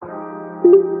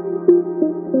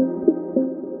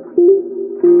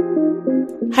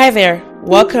Hi there,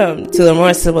 welcome to the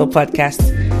More Sibyl Podcast.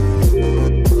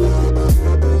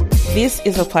 This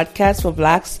is a podcast for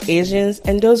Blacks, Asians,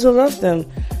 and those who love them.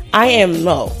 I am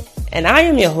Mo, and I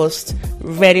am your host,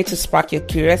 ready to spark your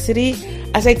curiosity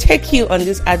as I take you on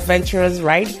this adventurous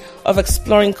ride of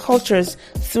exploring cultures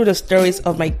through the stories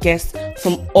of my guests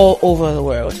from all over the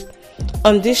world.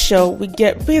 On this show, we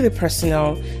get really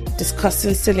personal,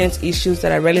 discussing salient issues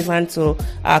that are relevant to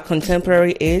our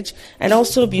contemporary age and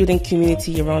also building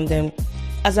community around them.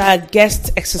 As our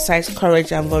guests exercise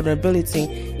courage and vulnerability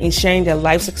in sharing their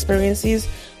life's experiences,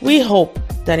 we hope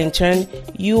that in turn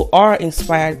you are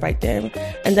inspired by them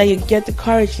and that you get the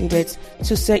courage needed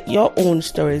to set your own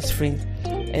stories free.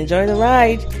 Enjoy the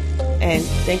ride, and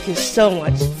thank you so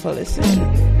much for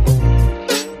listening.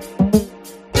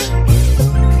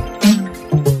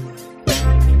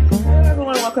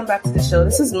 Welcome back to the show.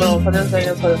 This is Mo. For those joining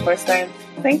us for the first time,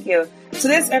 thank you.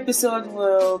 Today's episode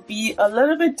will be a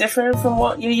little bit different from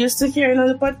what you're used to hearing on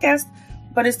the podcast,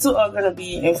 but it's still all going to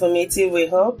be informative, we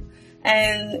hope.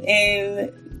 And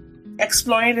in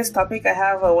exploring this topic, I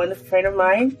have a wonderful friend of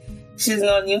mine. She's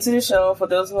not new to the show. For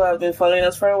those who have been following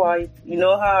us for a while, you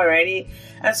know her already.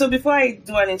 And so before I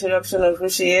do an introduction of who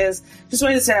she is, just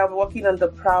wanted to say I'll be working on the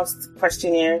Proust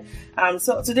Questionnaire.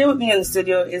 So today with me in the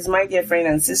studio is my dear friend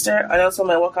and sister, and also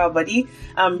my workout buddy,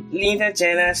 Linda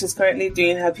Jena. She's currently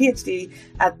doing her Ph.D.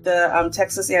 at the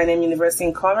Texas A&M University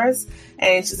in Commerce,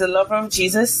 and she's a lover of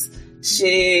Jesus.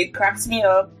 She cracks me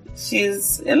up.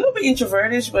 She's a little bit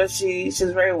introverted, but she's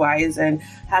very wise and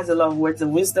has a lot of words of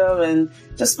wisdom, and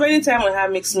just spending time with her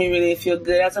makes me really feel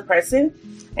good as a person.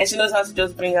 And she knows how to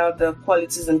just bring out the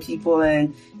qualities in people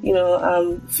and,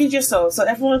 feed your soul. So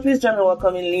everyone, please join me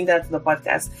welcoming Linda to the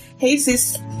podcast. Hey,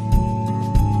 sis.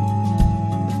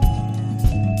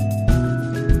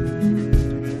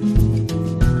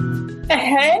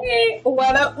 Hey,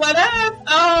 what up?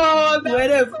 Oh,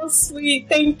 that's so sweet.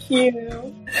 Thank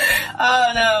you.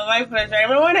 Oh, no, my pleasure. I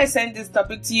remember when I sent this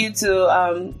topic to you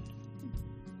to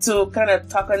kind of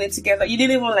talk on it together, you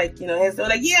didn't even hesitate.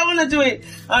 Like, yeah, I want to do it.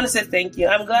 I want to say thank you.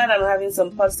 I'm glad I'm having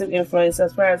some positive influence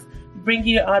as far as bringing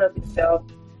you out of yourself.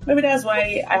 Maybe that's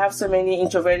why I have so many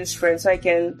introverted friends, so we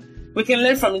can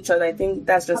learn from each other. I think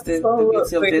that's just the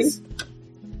beauty of this.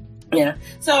 Yeah.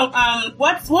 So,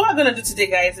 what we're going to do today,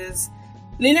 guys, is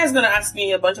Linda's going to ask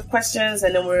me a bunch of questions,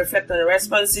 and then we'll reflect on the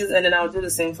responses, and then I'll do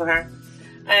the same for her.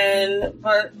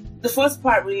 But the first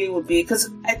part really would be, because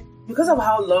of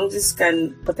how long this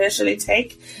can potentially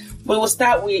take, we will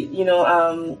start with,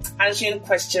 answering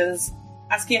questions,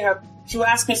 asking her. She will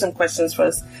ask me some questions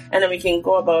first, and then we can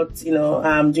go about,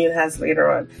 doing hers later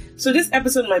on. So this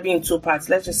episode might be in two parts.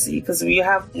 Let's just see, because we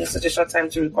have such a short time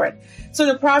to record. So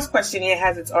the Proust Questionnaire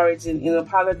has its origin in a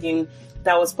parlor game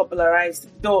that was popularized,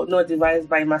 though not devised,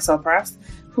 by Marcel Proust,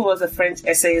 who was a French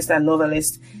essayist and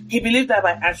novelist. He believed that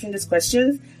by answering these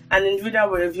questions, an individual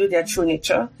will reveal their true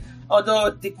nature,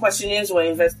 although the questionnaires were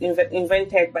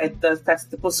invented by the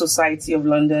Statistical Society of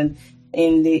London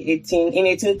in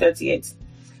 1838.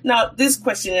 Now, this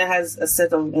questionnaire has a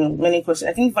set of many questions.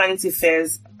 I think Vanity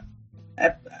Fair's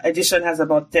edition has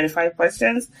about 35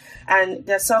 questions, and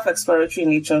they're self-exploratory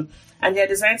in nature, and they're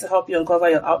designed to help you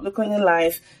uncover your outlook on your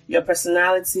life, your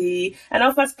personality, and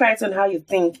offer clarity on how you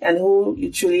think and who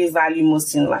you truly value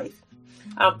most in life.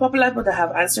 Popular people that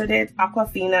have answered it: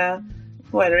 Aquafina,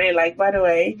 who I really like, by the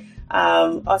way,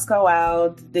 Oscar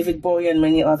Wilde, David Bowie, and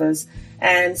many others.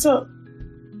 And so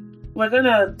we're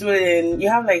gonna do it you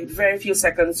have very few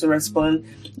seconds to respond.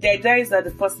 The idea is that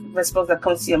the first response that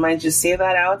comes to your mind, just say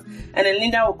that out, and then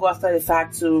Linda will go after the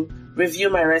fact to review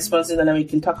my responses, and then we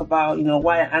can talk about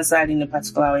why I answered in a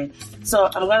particular way. So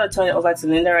I'm gonna turn it over to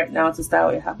Linda right now to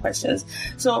start with her questions.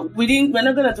 So we're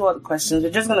not gonna do all the questions.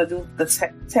 We're just gonna do the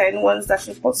 10 ones that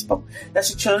she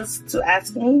chose to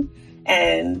ask me,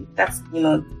 and that's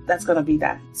gonna be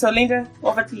that. So Linda,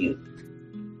 over to you.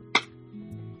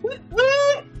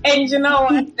 And you know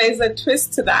what? There's a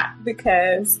twist to that,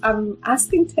 because I'm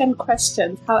asking 10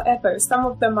 questions. However, some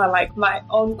of them are my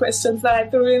own questions that I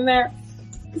threw in there.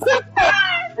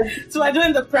 So we're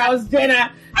doing the Proust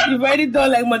Jena. You've already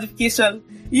done modification.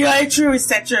 You are a true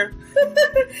researcher.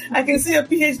 I can see your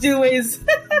PhD ways.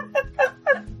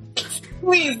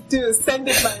 Please do send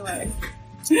it my way.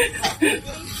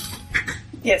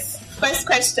 Yes. First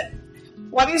question: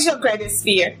 what is your greatest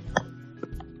fear?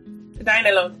 Dying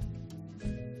alone.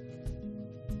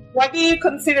 What do you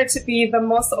consider to be the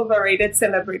most overrated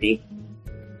celebrity?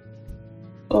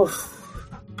 The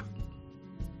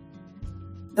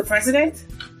president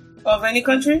of any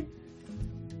country.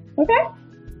 Okay.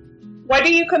 What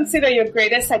do you consider your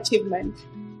greatest achievement?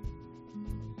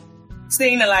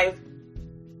 Staying alive.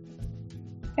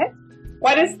 Okay.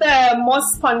 What is the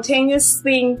most spontaneous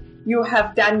thing you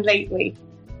have done lately?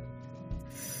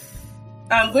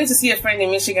 I'm going to see a friend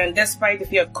in Michigan despite the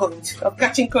fear of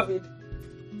catching COVID.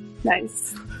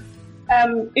 Nice.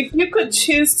 If you could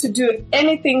choose to do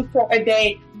anything for a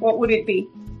day, what would it be?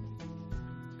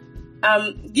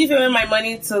 Give away my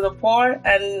money to the poor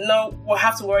and not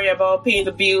have to worry about paying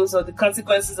the bills or the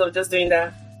consequences of just doing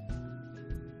that.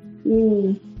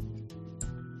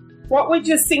 What would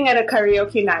you sing at a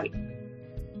karaoke night?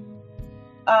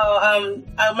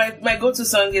 My go-to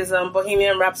song is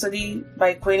Bohemian Rhapsody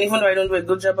by Queen, even though I don't do a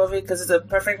good job of it because it's a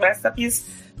perfect masterpiece.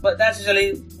 But that's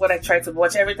usually what I try to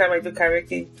watch every time I do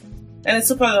karaoke. And it's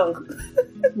super long.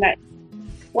 Nice.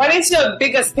 What is your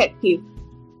biggest pet peeve?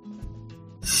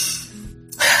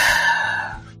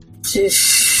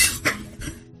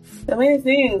 There are many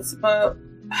things, but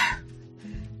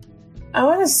I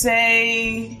want to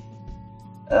say,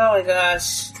 oh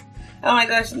my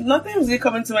gosh, nothing's really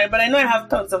coming to mind, but I know I have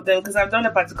tons of them because I've done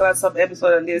a particular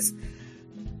sub-episode on this.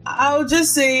 I'll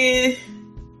just say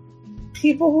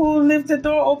people who leave the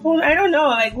door open. I don't know,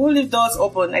 like who leave doors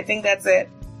open. I think that's it.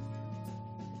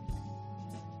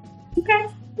 Okay.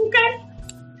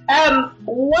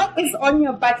 What is on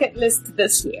your bucket list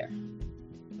this year?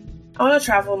 I want to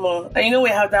travel more. And we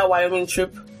have that Wyoming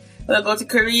trip. I want to go to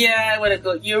Korea, I want to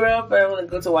go to Europe, I want to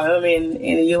go to Wyoming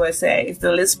in the USA. It's the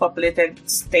least populated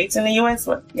state in the US,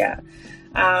 but yeah.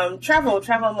 Travel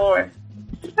more.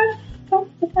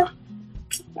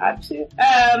 Gotcha.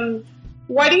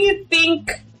 What do you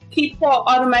think people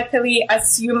automatically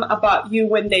assume about you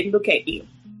when they look at you?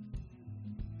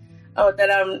 Oh,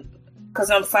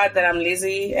 because I'm fat, that I'm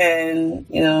lazy and,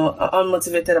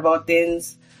 unmotivated about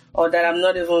things, or that I'm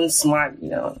not even smart,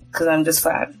 because I'm just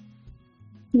fat.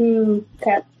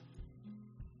 Okay.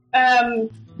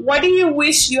 What do you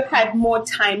wish you had more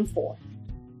time for?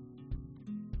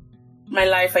 My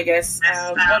life, I guess.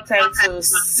 More time to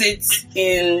sit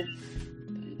in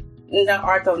the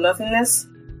art of nothingness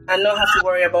and not have to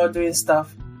worry about doing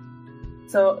stuff.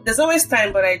 So there's always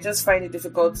time, but I just find it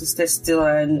difficult to stay still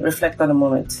and reflect on the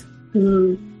moment.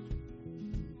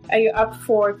 Are you up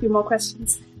for a few more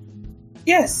questions?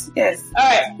 Yes. All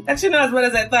right. Actually, not as well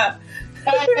as I thought.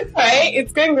 That's right.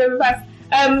 It's going really fast.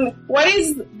 What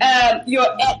is your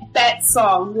at-bat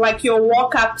song, like your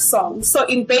walk-up song? So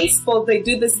in baseball, they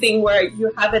do this thing where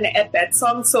you have an at-bat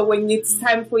song. So when it's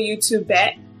time for you to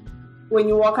bat, when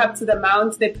you walk up to the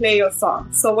mound, they play your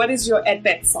song. So what is your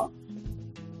at-bat song?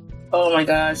 Oh my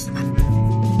gosh.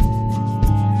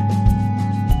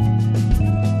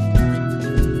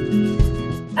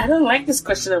 I don't like this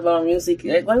question about music.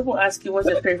 Like, when people ask you what's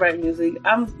your favorite music,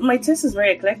 my taste is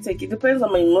very eclectic. It depends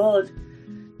on my mood.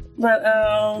 But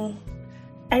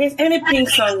I guess any Pink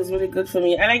song is really good for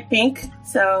me. I like Pink,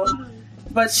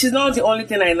 but she's not the only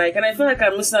thing I like. And I feel like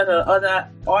I'm missing out on other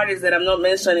artists that I'm not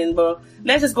mentioning. But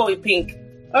let's just go with Pink.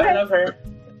 Okay. I love her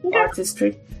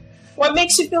artistry. What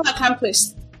makes you feel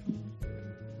accomplished?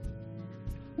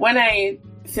 When I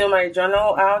fill my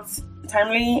journal out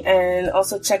timely and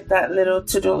also check that little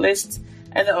to-do list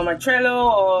either on my Trello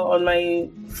or on my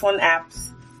phone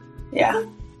apps. Yeah.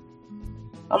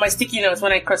 On my sticky notes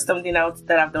when I cross something out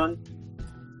that I've done.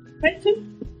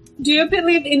 Do you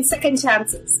believe in second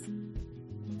chances?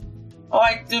 Oh,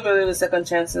 I do believe in second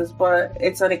chances, but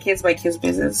it's on a case-by-case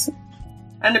basis.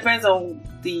 And depends on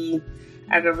the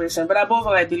aggravation. But above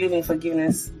all, I believe in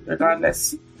forgiveness,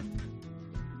 regardless.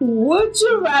 Would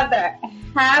you rather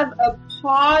have a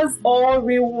pause or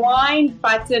rewind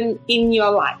button in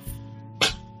your life?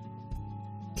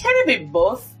 Can it be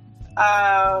both?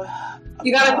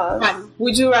 You gotta pick one.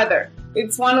 Would you rather?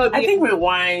 It's one or the I think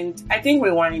rewind.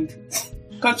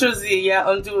 Control Z, yeah.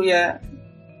 Undo, yeah.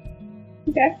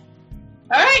 Okay.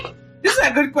 All right. These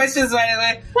are good questions, by the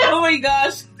way. Oh my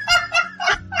gosh.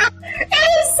 It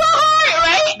is so hard,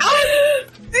 right?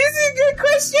 These are good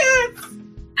questions.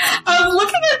 I was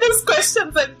looking at these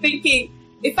questions and thinking,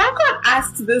 if I got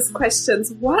asked these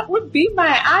questions, what would be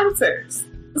my answers?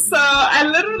 So I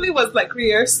literally was like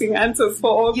rehearsing answers for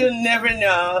all. You never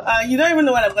know. You don't even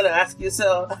know what I'm going to ask you,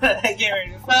 so I get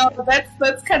ready. Well,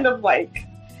 that's kind of like.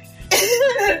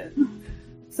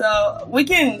 So we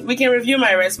can review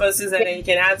my responses and then you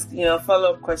can ask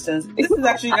follow up questions. This is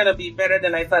actually going to be better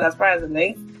than I thought as far as the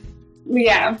length.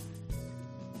 Yeah.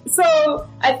 So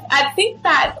I think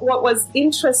that what was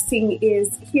interesting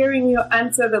is hearing you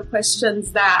answer the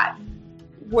questions that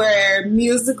were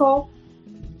musical.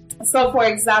 So, for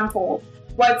example,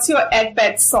 what's your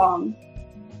at-bat song?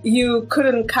 You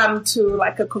couldn't come to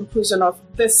like a conclusion of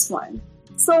this one.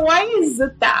 So why is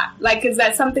it that? Like, is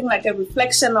that something like a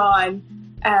reflection on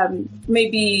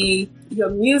maybe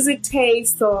your music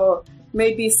taste, or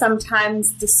maybe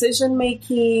sometimes decision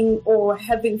making, or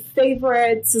having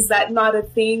favorites? Is that not a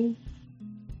thing?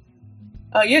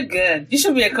 Oh, you're good. You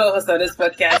should be a co-host on this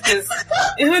podcast, because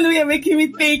even though you're making me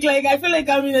think, like, I feel like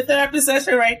I'm in a therapy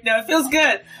session right now. It feels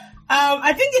good.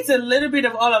 I think it's a little bit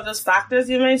of all of those factors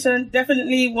you mentioned.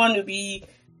 Definitely one would be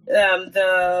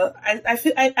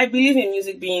I believe in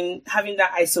music having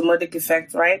that isomodic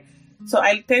effect, right? So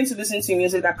I tend to listen to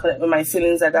music that connect with my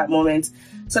feelings at that moment.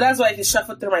 So that's why if you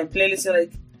shuffle through my playlist, you're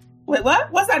like, wait,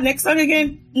 what? What's that next song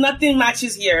again? Nothing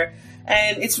matches here.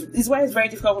 And it's why it's very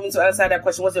difficult for me to answer that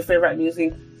question. What's your favorite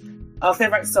music? Or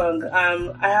favorite song?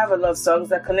 I have a lot of songs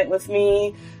that connect with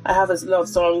me. I have a lot of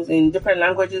songs in different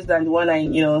languages than the one I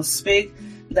speak,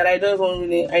 that I don't even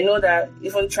really, I know that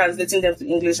even translating them to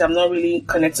English, I'm not really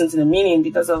connecting to the meaning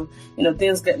because of,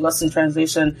 things get lost in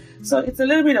translation. So it's a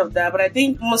little bit of that, but I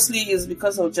think mostly is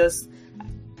because of just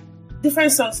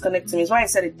different songs connect to me. It's why I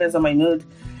said it depends on my mood.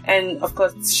 And of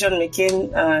course, decision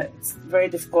making, it's very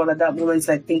difficult at that moment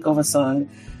to think of a song.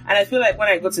 And I feel like when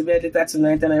I go to bed later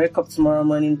tonight and I wake up tomorrow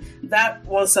morning, that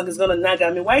one song is going to nag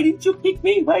at me. Why didn't you pick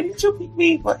me? Why didn't you pick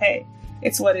me? But hey,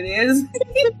 it's what it is.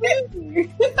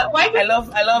 I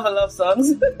love a love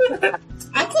songs.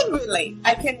 I can relate.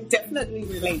 I can definitely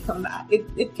relate on that.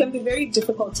 It can be very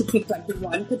difficult to pick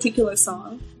one particular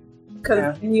song,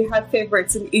 because you have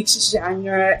favorites in each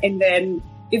genre, and then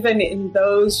even in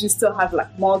those you still have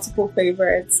multiple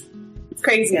favorites. It's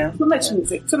crazy. Yeah. Too much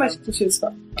music, too much to choose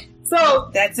from. So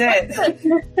that's it.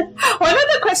 One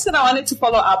other question I wanted to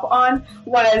follow up on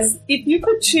was, if you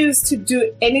could choose to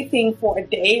do anything for a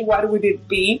day, what would it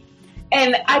be?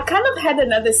 And I kind of had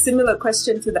another similar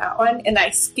question to that one, and I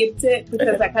skipped it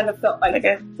because I kind of felt like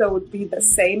it would be the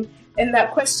same. And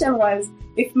that question was,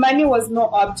 if money was no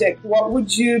object, what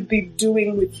would you be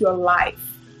doing with your life?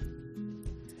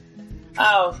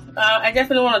 I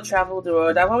definitely want to travel the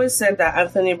world. I've always said that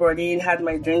Anthony Bourdain had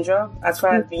my dream job as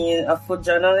far as being a food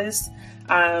journalist.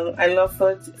 I love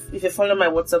food. If you follow my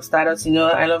WhatsApp status,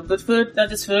 I love good food, not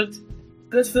just food,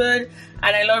 good food.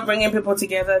 And I love bringing people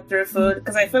together through food,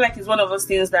 because I feel like it's one of those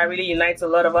things that really unites a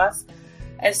lot of us.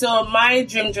 And so my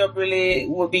dream job really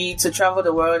would be to travel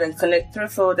the world and connect through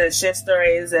food and share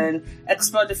stories and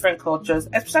explore different cultures,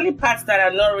 especially parts that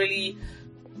are not really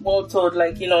well told,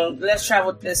 let's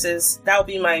travel places. That would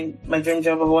be my dream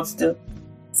job of what to do.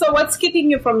 So what's keeping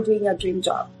you from doing your dream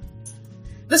job?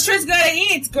 The streets gotta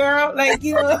eat, girl. But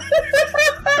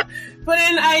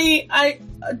then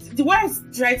the way I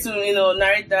try to,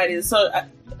 narrate that is,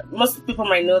 most people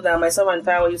might know that myself and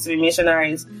Taiwo used to be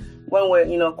missionaries when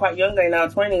we're, quite younger, in our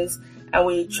 20s, and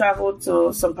we traveled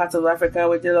to some parts of Africa.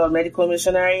 We did a lot of medical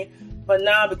missionary. But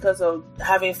now, because of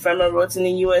having firmer roots in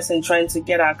the US and trying to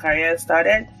get our career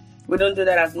started, we don't do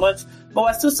that as much. But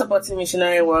we're still supporting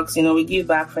missionary works. We give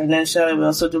back financially. We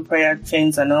also do prayer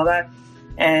chains and all that.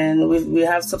 And we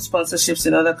have some sponsorships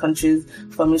in other countries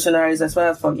for missionaries as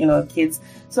well as for, kids.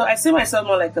 So I see myself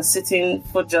more like a sitting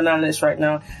food journalist right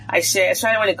now.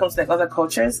 Especially when it comes to other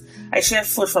cultures, I share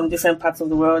food from different parts of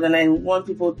the world, and I want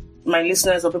people, my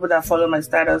listeners or people that follow my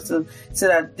status, to say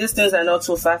that these things are not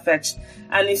too far-fetched.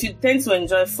 And if you tend to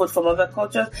enjoy food from other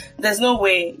cultures, there's no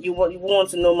way you want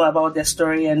to know more about their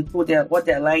story and what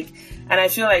they're like. And I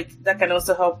feel like that can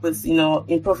also help with,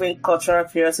 improving cultural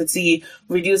curiosity,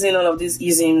 reducing all of these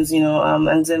isms, and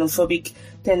xenophobic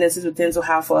tendencies we tend to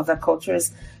have for other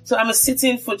cultures. So I'm a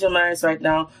sitting food journalist right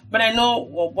now, but I know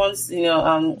once,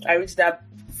 I reach that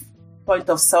point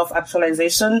of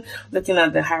self-actualization, looking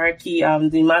at the hierarchy,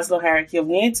 the Maslow hierarchy of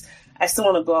needs, I still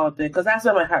want to go out there, because that's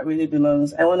where my heart really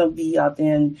belongs. I want to be out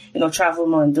there and, travel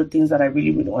more and do things that I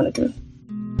really, really want to do.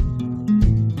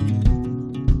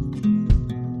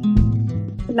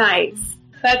 Nice.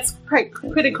 That's quite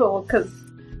critical, because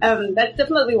that's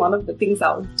definitely one of the things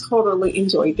I would totally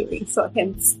enjoy doing. So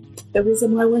hence the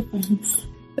reason why we're friends.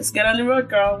 Let's get on the road,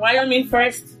 girl. Wyoming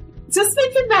first. Just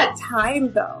making that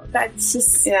time, though. That's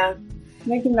just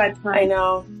making that time. I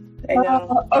know.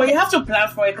 But you have to plan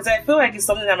for it, because I feel like it's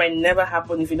something that might never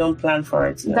happen if you don't plan for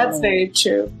it. That's very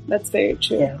true.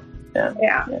 Yeah.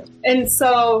 And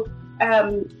so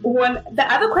the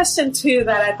other question too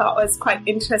that I thought was quite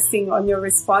interesting on your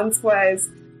response was,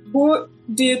 who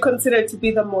do you consider to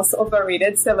be the most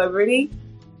overrated celebrity?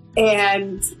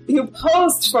 And you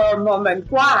paused for a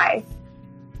moment. Why?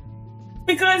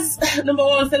 Because, number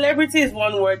one, celebrity is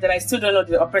one word that I still don't know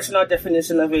the operational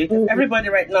definition of it. Mm-hmm. Everybody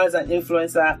right now is an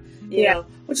influencer, you know,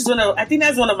 which is I think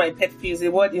that's one of my pet peeves, the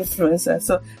word influencer.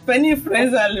 So for any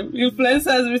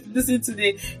influencers listen to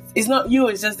the it's not you,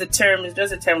 it's just the term, it's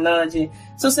just the terminology.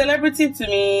 So celebrity to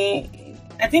me,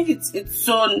 I think it's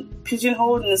so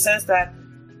pigeonholed in the sense that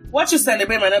what you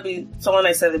celebrate might not be someone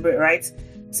I celebrate, right?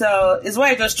 So it's why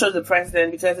I just chose the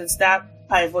president, because it's that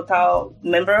pivotal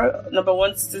member, number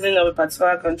one citizen of a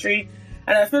particular country.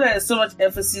 And I feel like there's so much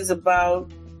emphasis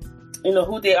about,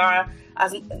 who they are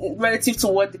as relative to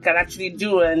what they can actually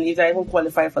do and if they're even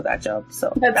qualified for that job.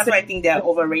 So that's why I think they're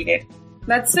overrated.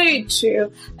 That's very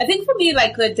true. I think for me,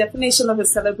 like, the definition of a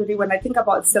celebrity, when I think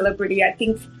about celebrity, I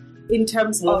think in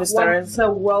terms of what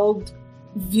the world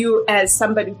view as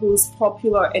somebody who's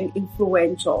popular and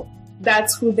influential.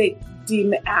 That's who they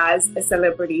deem as a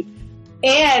celebrity.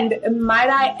 And might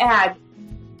I add,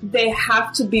 they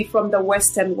have to be from the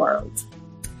Western world.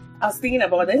 I was thinking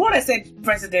about that. When I said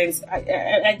presidents,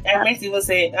 I meant to even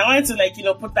say, I wanted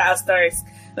to put that asterisk,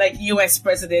 like US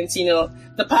presidents,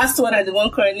 the past one and the one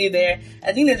currently there.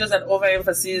 I think there's just an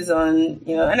overemphasis on,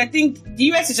 and I think the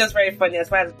US is just very funny as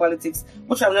far as politics,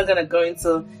 which I'm not going to go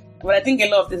into. But I think a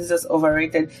lot of this is just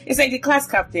overrated. It's like the class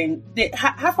captain.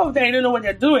 Half of them don't know what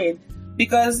they're doing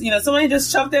because, somebody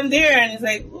just shoved them there and it's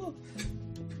like, ooh,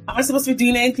 am I supposed to be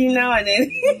doing anything now? And then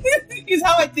it's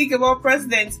how I think about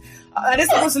presidents. Are they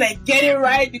supposed to get it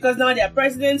right because now they're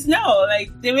presidents? No,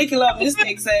 they make a lot of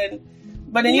mistakes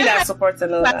but they need our support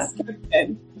and all that.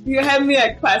 Captain. You have me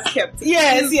at class captain.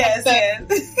 Yes.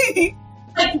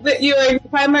 You're in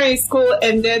primary school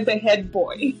and they're the head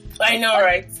boy. I know,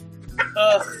 right?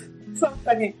 Ugh. So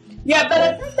funny. Yeah, but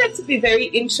I find that to be very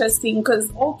interesting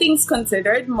because all things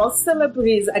considered, most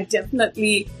celebrities are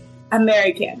definitely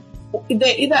American.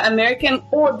 They're either American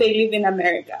or they live in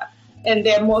America. And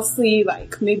they're mostly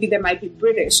maybe they might be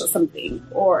British or something,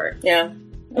 or they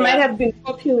might have been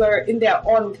popular in their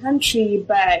own country,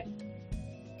 but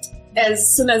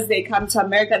as soon as they come to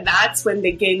America, that's when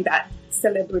they gain that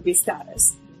celebrity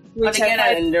status. Which they get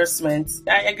an endorsement.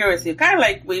 I agree with you. Kind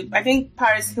of I think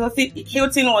Paris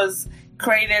Hilton was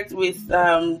credited with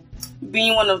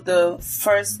being one of the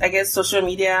first, I guess, social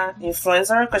media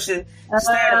influencer because she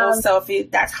started a whole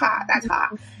selfie. That's hot.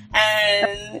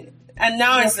 And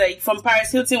now it's from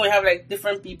Paris Hilton we have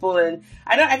different people, and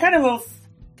I can't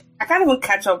even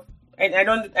catch up, and I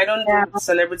don't do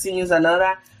celebrity news and all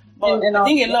that. But I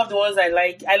think a lot of the ones I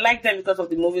like them because of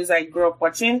the movies I grew up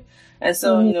watching, and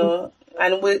so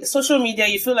and with social media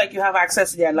you feel like you have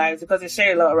access to their lives because they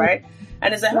share a lot, right?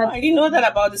 And it's I didn't know that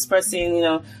about this person,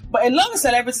 But a lot of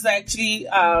celebrities actually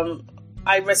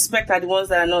I respect are the ones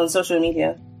that are not on social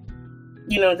media,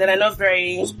 that are not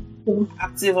very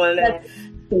active on there.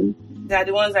 They're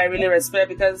the ones I really respect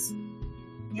because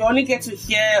you only get to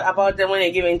hear about them when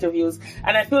they give interviews.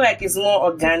 And I feel like it's more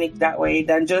organic that way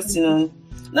than just, not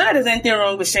that there's anything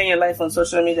wrong with sharing your life on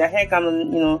social media. Heck, I'm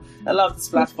on, a lot of these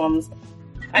platforms.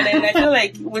 And then I feel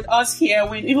like with us here,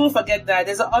 we even forget that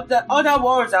there's other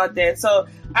worlds out there. So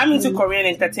I'm into Korean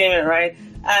entertainment, right?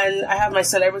 And I have my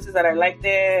celebrities that I like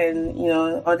there and,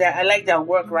 or that I like their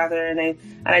work rather. And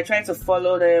I try to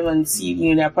follow them and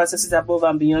see, their processes above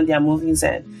and beyond their movies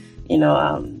and,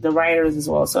 the writers as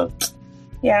well. So,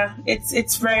 yeah, it's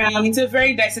a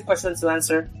very dicey question to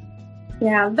answer.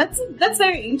 Yeah, that's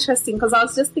very interesting because I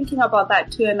was just thinking about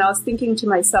that too, and I was thinking to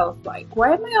myself,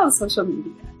 why am I on social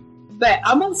media? But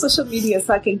I'm on social media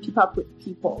so I can keep up with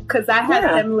people because I have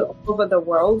family all over the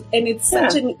world, and it's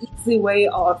such an easy way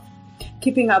of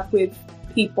keeping up with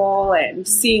people and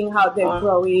seeing how they're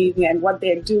growing and what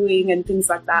they're doing and things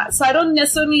like that. So I don't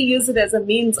necessarily use it as a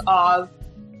means of,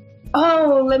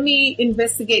 let me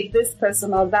investigate this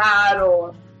person or that,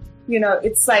 or,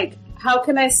 it's how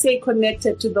can I stay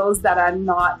connected to those that are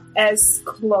not as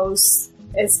close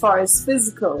as far as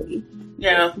physically?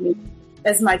 Yeah.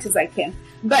 As much as I can.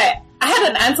 But I had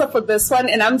an answer for this one,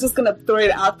 and I'm just going to throw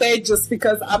it out there just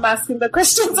because I'm asking the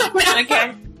questions.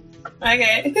 Okay.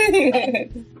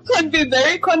 Can be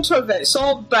very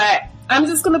controversial, but I'm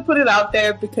just going to put it out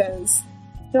there because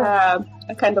I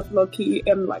kind of low-key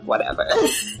am whatever.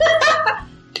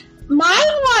 Mine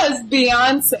was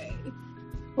Beyonce.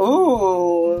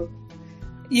 Ooh.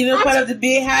 Part of the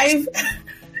Beehive?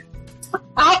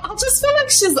 I just feel like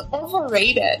she's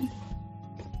overrated.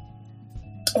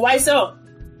 Why so?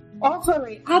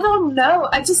 Overrated. I don't know.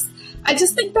 I just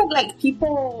think that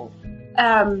people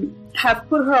have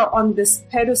put her on this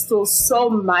pedestal so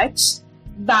much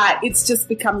that it's just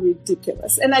become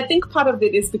ridiculous. And I think part of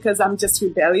it is because I'm just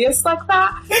rebellious like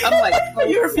that. I'm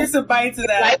you refuse to buy into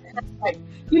that.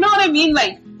 You know what I mean?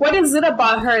 What is it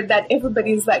about her that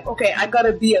everybody's okay, I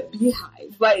gotta be a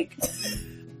beehive?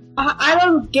 I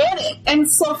don't get it. And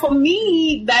so for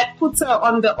me, that puts her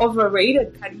on the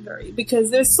overrated category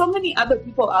because there's so many other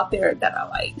people out there that are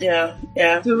like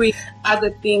doing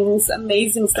other things,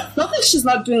 amazing stuff. Not that she's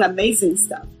not doing amazing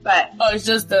stuff, but it's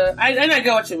just I get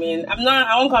what you mean. I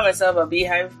won't call myself a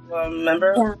Beehive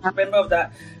member of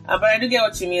that, but I do get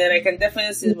what you mean, and I can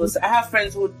definitely see. I have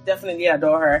friends who definitely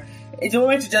adore her. If you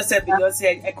went to just say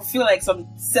Beyonce, I could feel like some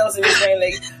cells in me going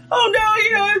like, oh no,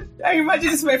 I imagine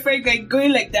this my friend like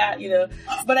going like that,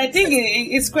 But I think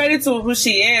it's credit to who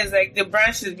she is, like the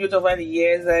brand she's built over the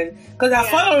years, and because her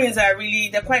followings are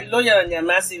they're quite loyal and they're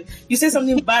massive. You say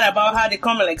something bad about her, they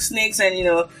come like snakes and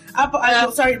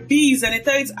bees, and they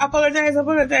tell you to apologize,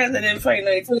 and then before you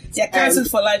know it, you're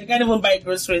cancelled for life. You can't even buy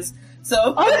groceries.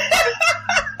 So.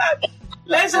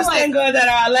 Let's just thank God that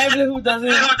our livelihood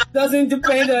doesn't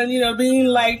depend on being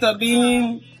liked or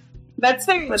being that's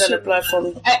very put on a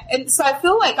platform. And so I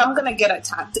feel like I'm gonna get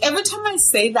attacked every time I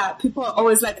say that. People are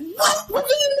always like, "What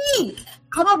do you mean?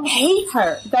 I don't hate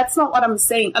her." That's not what I'm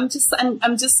saying. I'm just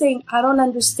saying I don't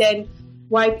understand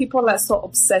why people are so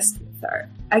obsessed with her.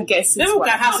 I guess maybe we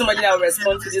can have somebody that will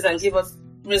respond to this and give us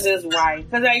reasons why,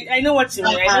 because I know what you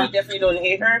mean. I know you definitely don't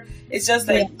hate her. It's just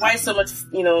like why so much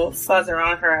fuzz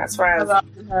around her as far as about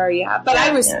her, but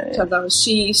I respect her though.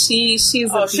 She's a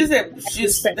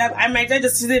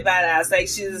badass. Like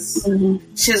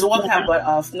she's worked her butt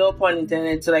off, no pun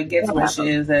intended, to like get to where she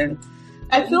is, and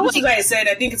I feel like I said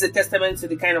I think it's a testament to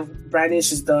the kind of branding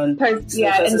she's done. I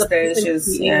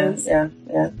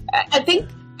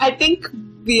think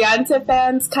Beyonce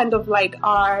fans kind of like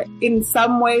are in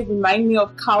some way remind me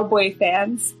of cowboy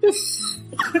fans.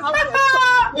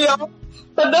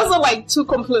 But those are like two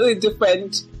completely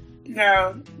different.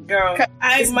 Girl.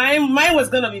 Mine was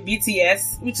gonna be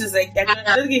BTS, which is like I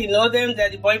don't think you know them.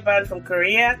 They're the boy band from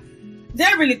Korea.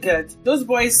 They're really good. Those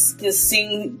boys can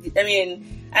sing. I mean,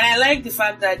 and I like the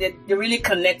fact that they really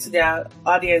connect to their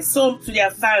audience, to their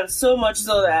fans, so much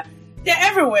so that they're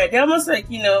everywhere. They're almost like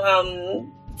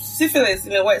syphilis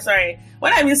in a way. Sorry,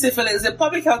 when I mean syphilis, it's a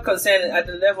public health concern at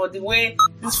the level. The way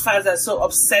these fans are so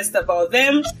obsessed about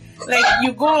them. Like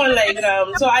you go on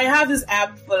so I have this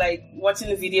app for like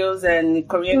watching videos and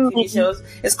Korean TV shows.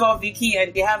 It's called Viki,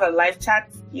 and they have a live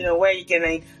chat, where you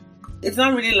can it's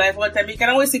not really live all the time, but you can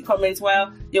always see comments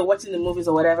while you're watching the movies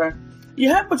or whatever. You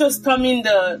have people just storming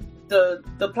the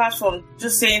platform,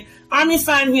 just saying ARMY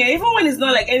fan here, even when it's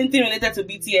not like anything related to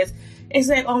BTS. It's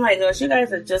like, oh my gosh, you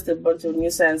guys are just a bunch of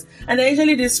nuisance. And they're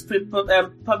usually these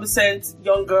pubescent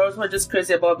young girls who are just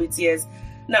crazy about BTS.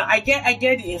 Now, I get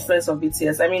the influence of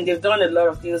BTS. I mean, they've done a lot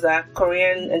of things that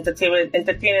Korean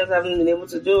entertainers haven't been able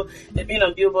to do. They've been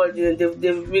on Billboard.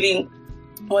 They've really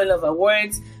won a lot of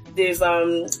awards. They've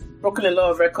broken a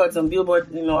lot of records on Billboard,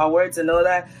 awards and all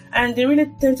that. And they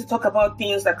really tend to talk about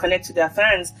things that connect to their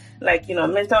fans, like,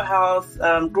 mental health,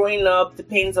 growing up, the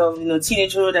pains of,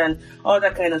 teenagehood and all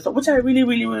that kind of stuff, which I really,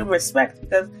 really, really respect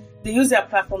because they use their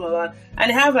platform a lot. And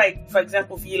they have, like, for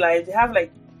example, VLive, they have,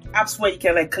 like, apps where you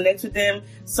can, like, connect with them.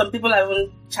 Some people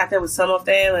haven't chatted with some of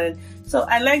them. And so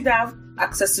I like that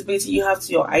accessibility you have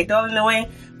to your idol in a way.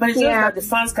 But it's just that the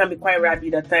fans can be quite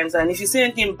rabid at times. And if you say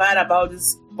anything bad about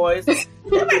these boys, they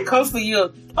might come for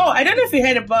you. Oh, I don't know if you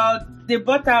heard about, they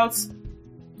bought out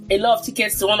a lot of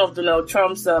tickets to one of Donald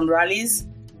Trump's rallies.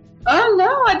 Oh,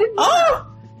 no, I didn't know. Oh!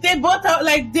 They bought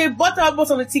out most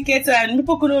of the tickets and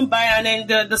people couldn't buy, and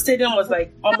then the stadium was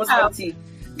like almost empty.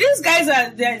 These guys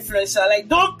they're influential. Like,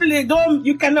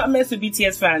 you cannot mess with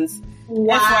BTS fans.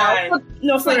 Wow.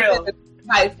 No, for real.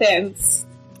 My fans.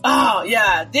 Oh,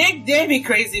 yeah. They be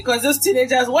crazy because those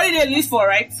teenagers, what do they live for,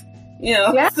 right?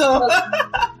 Yeah. So.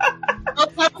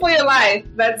 Not for your life,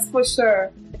 that's for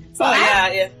sure. So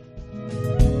yeah.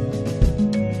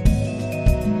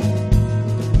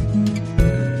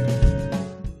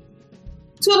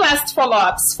 Two last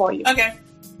follow-ups for you. Okay.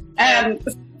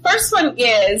 First one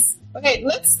is,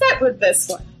 let's start with this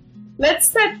one. Let's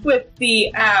start with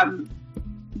the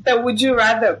would you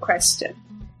rather question.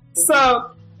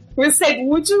 So we said,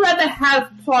 would you rather have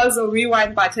pause or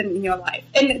rewind button in your life?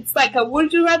 And it's like a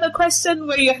would you rather question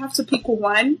where you have to pick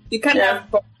one. You can't have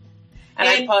both. And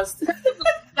I paused.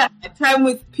 Time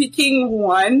with picking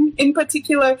one in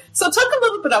particular. So talk a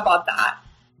little bit about that.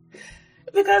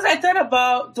 Because I thought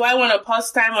about, do I want to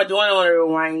pause time or do I want to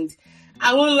rewind?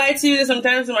 I won't lie to you,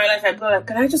 sometimes in my life I go like,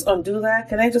 can I just undo that?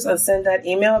 Can I just unsend that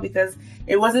email? Because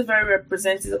it wasn't very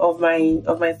representative of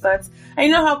my thoughts. I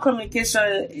know how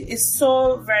communication is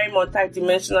so very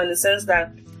multidimensional in the sense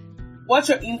that what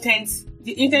your intent,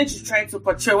 the intent you try to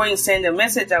portray when you send a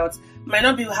message out might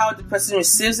not be how the person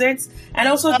receives it. And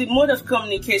also the mode of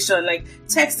communication, like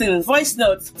texting, voice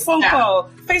notes, phone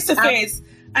call, face-to-face.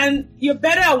 And you're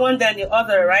better at one than the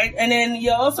other, right? And then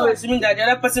you're also assuming that the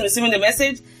other person receiving the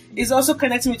message is also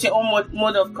connecting with your own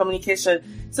mode of communication.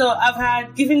 So I've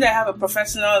had, given that I have a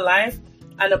professional life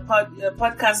and a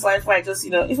podcast life where I just,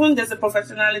 even there's a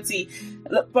professionalism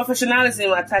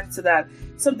attached to that.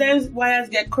 Sometimes wires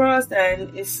get crossed,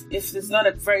 and if it's not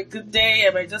a very good day,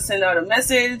 I might just send out a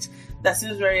message that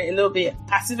seems a little bit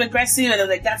passive aggressive, and I'm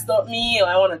like, that's not me, or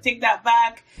I want to take that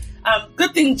back.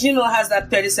 Good thing Gmail has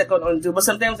that 30-second undo, but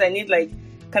sometimes I need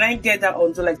can I get that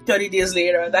undo 30 days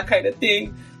later, that kind of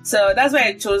thing. So that's why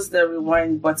I chose the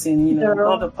rewind button,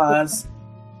 not the pause.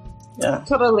 Yeah.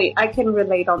 Totally. I can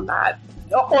relate on that.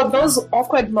 Or those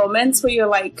awkward moments where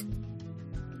you're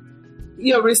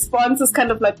your response is kind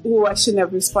of oh, I shouldn't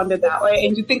have responded that way.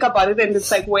 And you think about it and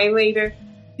it's way later.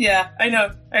 Yeah, I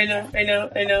know. I live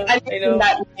in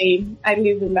that lane.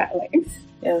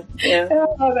 Yeah.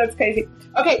 Oh, that's crazy.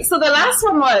 Okay, so the last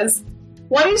one was,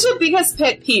 what is your biggest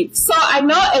pet peeve? So I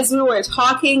know as we were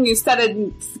talking, you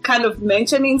started kind of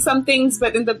mentioning some things,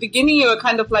 but in the beginning you were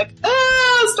kind of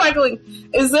struggling.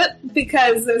 Is it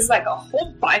because there's a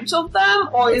whole bunch of them,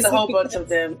 or it's a whole bunch of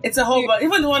them? It's a whole bunch.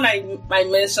 Even the one I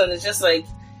mentioned is just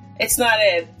it's not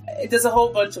it. There's a whole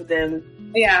bunch of them.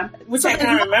 Yeah, which I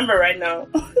can't remember right now,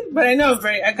 but I know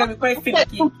I can be quite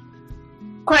finicky.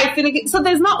 Quite finicky. So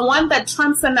there's not one that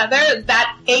trumps another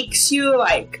that aches you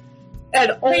at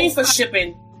all. Paying for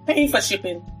shipping. I've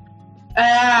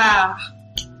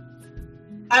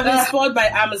been spoiled by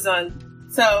Amazon.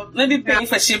 So maybe paying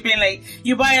for shipping,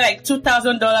 you buy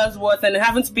 $2,000 worth and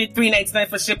having to pay $3.99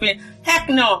 for shipping. Heck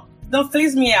no, don't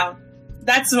fleece me out.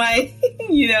 That's my,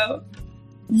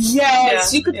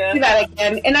 Yes, you could do that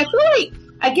again. And I feel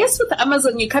I guess with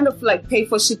Amazon you kind of pay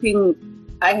for shipping.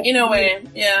 In a way,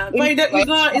 yeah. But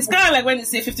it's kind of like when you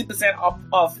say 50%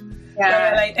 off.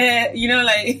 Yeah.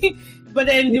 But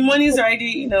then the money's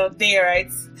already, there, right?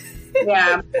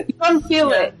 Yeah. You don't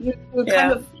feel it. You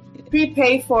kind of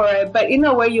prepay for it, but in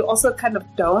a way you also kind of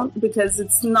don't, because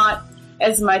it's not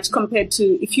as much compared to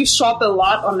if you shop a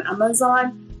lot on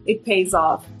Amazon, it pays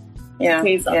off. Yeah. It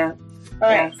pays off. Yeah. All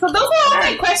right. So those are all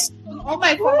my questions. All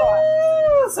my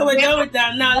follow-ups. So we're done with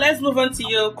that. Now let's move on to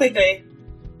you quickly.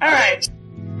 All right.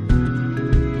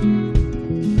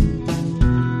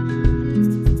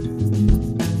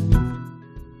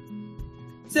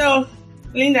 So,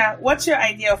 Linda, what's your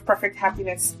idea of perfect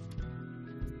happiness?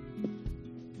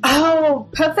 Oh,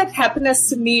 perfect happiness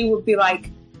to me would be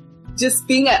just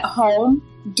being at home,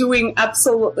 doing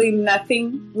absolutely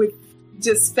nothing with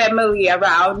just family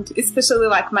around, especially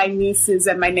my nieces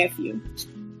and my nephew.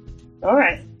 All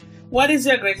right. What is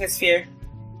your greatest fear?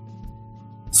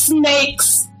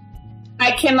 Snakes.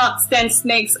 I cannot stand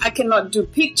snakes. I cannot do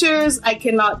pictures. I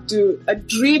cannot do a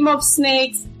dream of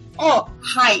snakes. Oh,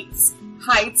 heights.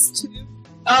 Heights too.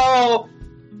 Oh,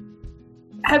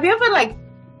 have you ever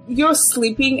you're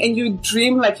sleeping and you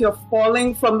dream you're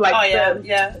falling from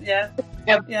yeah.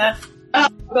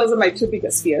 Those are my two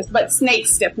biggest fears. But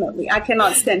snakes, definitely. I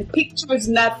cannot stand pictures,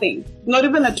 nothing. Not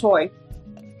even a toy.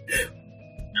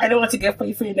 I don't want to get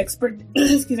funny for your next birthday.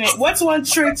 Excuse me. What's one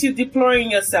trait you deplore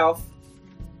in yourself?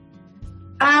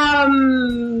 I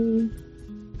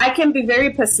can be very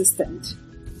persistent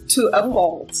to a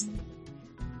fault.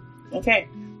 Okay.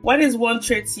 What is one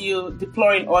trait you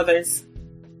deplore in others?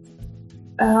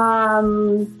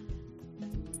 Not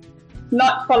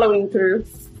following through.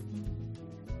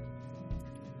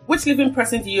 Which living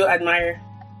person do you admire?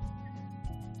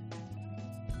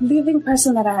 Living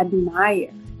person that I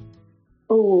admire?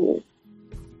 Oh.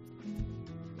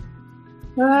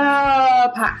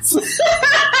 Pass. I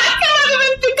can't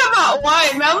even think about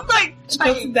one. I'm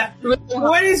trying that.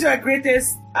 What is your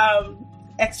greatest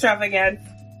extravagance?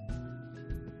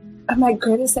 My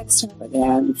greatest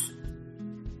extravagance?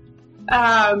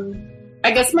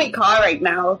 I guess my car right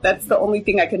now. That's the only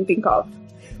thing I can think of.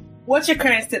 What's your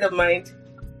current state of mind?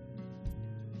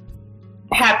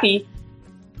 Happy.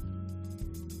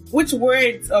 Which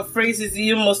words or phrases do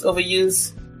you most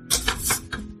overuse?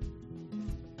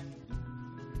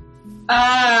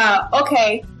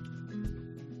 Okay.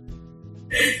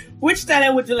 Which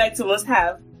talent would you like to most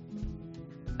have?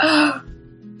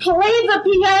 Play the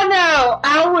piano.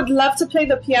 I would love to play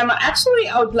the piano. Actually,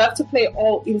 I would love to play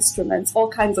all instruments, all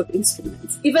kinds of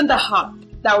instruments. Even the harp.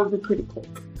 That would be pretty cool.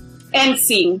 And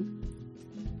sing.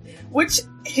 Which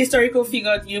historical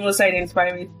figure do you most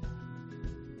identify with?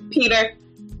 Peter.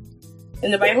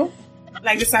 In the Bible?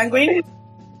 Like the sanguine?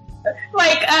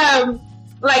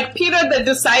 Like Peter the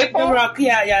disciple? The rock,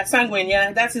 yeah, sanguine,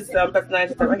 yeah. That's his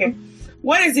personality. Okay.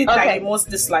 What is it that you most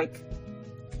dislike?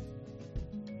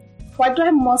 What do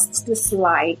I most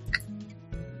dislike?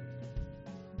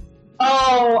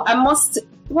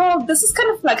 Well, this is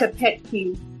kind of like a pet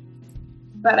peeve,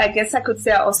 but I guess I could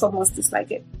say I also most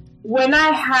dislike it. When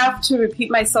I have to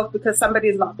repeat myself because somebody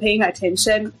is not paying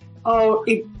attention,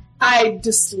 I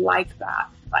dislike that.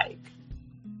 Like,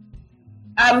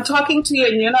 I'm talking to you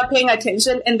and you're not paying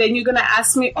attention, and then you're going to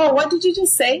ask me, oh, what did you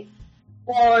just say?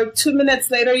 Or 2 minutes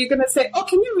later, you're going to say, oh,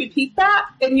 can you repeat that?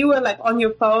 And you were like on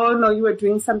your phone or you were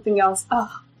doing something else.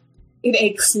 Oh, it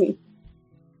aches me.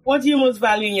 What do you most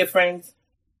value in your friends?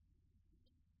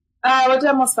 What do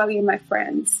I most value in my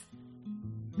friends?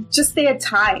 Just their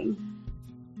time.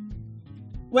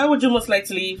 Where would you most like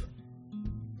to live?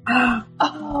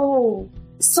 Oh,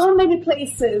 so many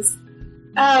places.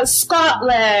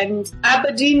 Scotland,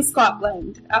 Aberdeen,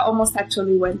 Scotland. I almost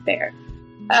actually went there.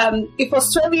 If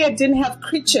Australia didn't have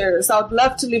creatures, I would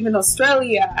love to live in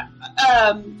Australia.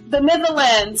 The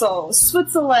Netherlands or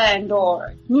Switzerland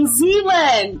or New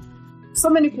Zealand. So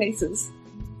many places.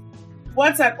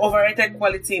 What's an overrated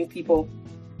quality in people?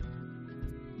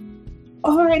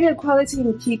 Overrated quality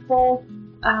in people?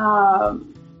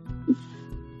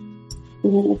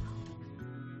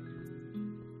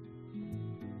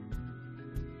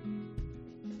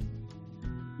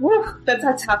 That's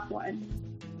a tough one.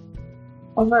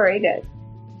 Overrated.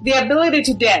 The ability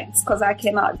to dance, because I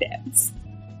cannot dance.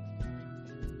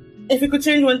 If you could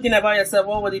change one thing about yourself,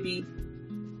 what would it be?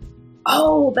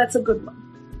 Oh, that's a good one.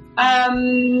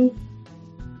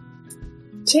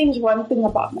 Change one thing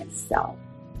about myself.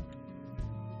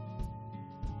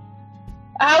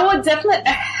 I would definitely,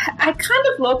 I kind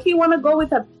of low-key want to go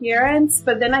with appearance,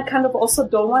 but then I kind of also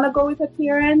don't want to go with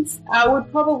appearance. I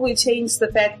would probably change the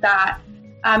fact that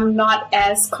I'm not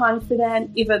as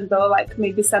confident, even though like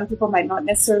maybe some people might not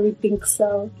necessarily think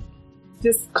so.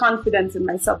 Just confidence in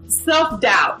myself.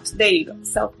 Self-doubt. There you go.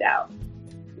 Self-doubt.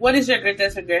 What is your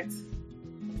greatest regret?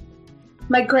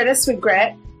 My greatest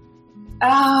regret?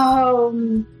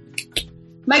 My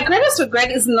greatest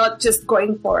regret is not just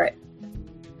going for it.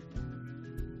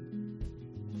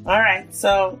 All right.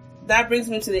 So that brings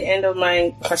me to the end of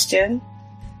my question.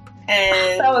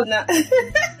 And now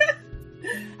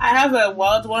I have a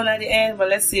wild one at the end, but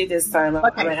let's see this time.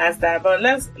 I'm going to ask that. But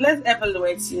let's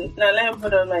evaluate you. Now let me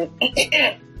put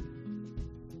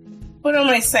on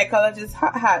my psychologist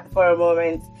hat for a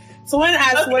moment. So when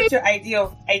asked what your idea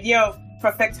of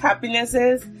perfect happiness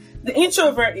is, the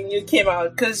introvert in you came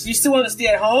out because you still want to stay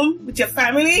at home with your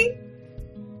family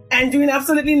and doing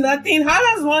absolutely nothing. How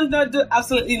does one not do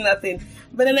absolutely nothing?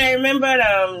 But then I remembered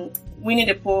Winnie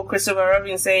the Pooh, Christopher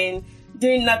Robin saying,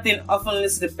 doing nothing often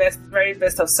leads to the very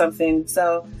best of something.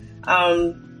 So,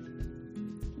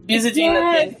 busy doing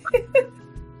nothing.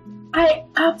 I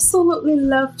absolutely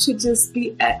love to just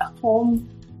be at home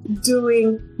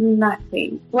doing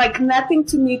nothing. Like, nothing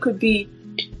to me could be,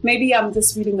 maybe I'm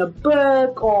just reading a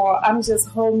book or I'm just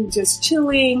home just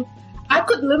chilling. I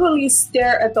could literally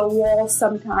stare at the wall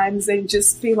sometimes and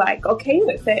just be like, okay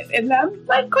with it. And I'm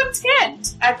like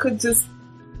content. I could just,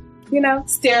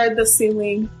 stare at the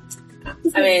ceiling.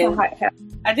 I mean,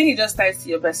 I think it just ties to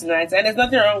your personality, and there's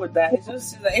nothing wrong with that. It's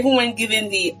just that even when given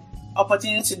the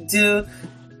opportunity to do,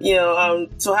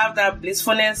 to have that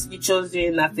blissfulness, you chose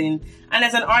doing nothing. And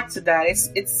there's an art to that.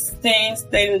 It's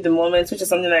staying in the moment, which is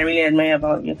something I really admire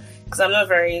about you, because I'm not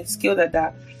very skilled at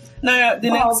that. Now,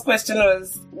 the next question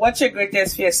was, what's your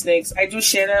greatest fear of snakes? I do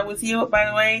share that with you, by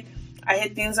the way. I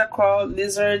hate things that crawl,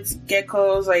 lizards,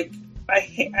 geckos, like, I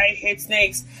hate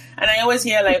snakes. And I always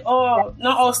hear like, oh,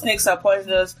 not all snakes are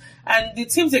poisonous. And the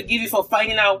tips they give you for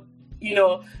finding out,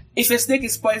 if a snake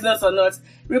is poisonous or not,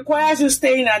 requires you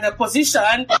staying at a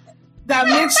position that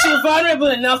makes you vulnerable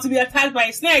enough to be attacked by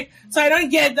a snake. So I don't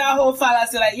get that whole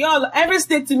fallacy. Like, every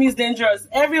snake to me is dangerous.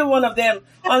 Every one of them,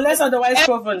 unless otherwise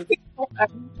proven.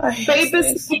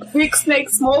 Baby snake, big snake,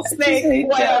 small snake,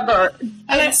 whatever.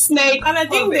 And snake. And I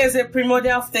think there's a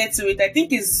primordial fear to it. I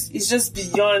think it's just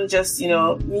beyond just,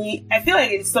 me. I feel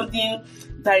like it's something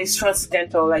that is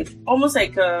transcendental. Like, almost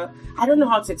like, I don't know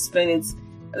how to explain it.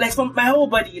 Like, from my whole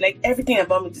body, like, everything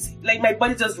about me, just, like, my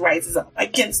body just rises up. I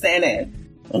can't stand it.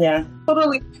 Yeah.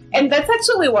 Totally. And that's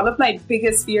actually one of my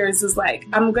biggest fears is like,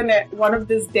 one of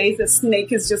these days, a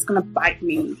snake is just gonna bite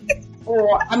me.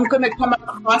 Or I'm gonna come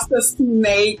across a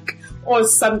snake or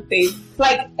something.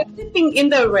 Like, everything in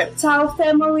the reptile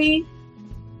family,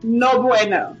 no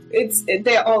bueno.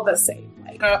 They're all the same.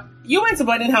 Like, you went to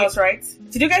boarding house, right?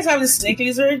 Did you guys have the snake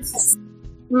lizards?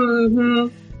 Mm-hmm.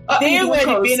 They were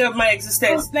the bane of my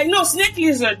existence. Like, no, snake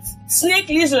lizard,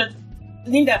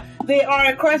 Linda, they are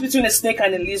a cross between a snake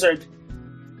and a lizard.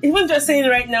 Even just saying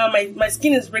right now, my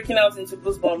skin is breaking out into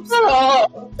goosebumps.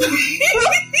 Oh. Okay,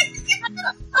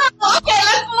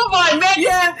 let's move on.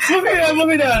 Yeah,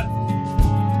 moving on.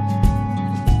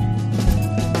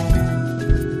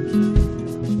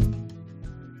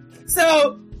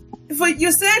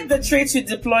 you said the trait you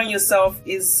deploy in yourself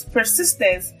is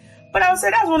persistence. But I would say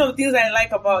that's one of the things I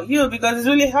like about you, because it's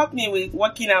really helped me with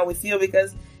working out with you,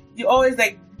 because you always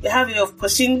like have a way of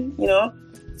pushing, you know,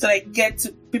 to like get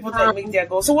to people to like, make their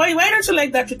goals. So why don't you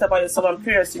like that trait about yourself? I'm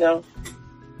curious, you know.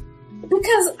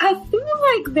 Because I feel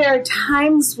like there are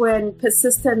times when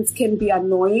persistence can be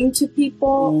annoying to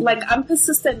people. Like I'm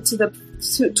persistent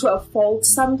to a fault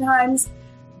sometimes.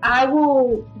 I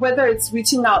will, whether it's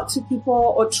reaching out to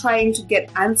people or trying to get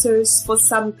answers for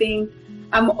something,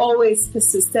 I'm always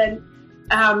persistent.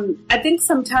 I think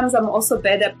sometimes I'm also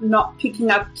bad at not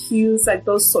picking up cues, like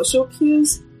those social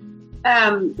cues,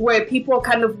 where people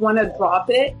kind of want to drop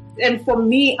it. And for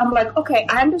me, I'm like, okay,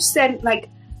 I understand, like,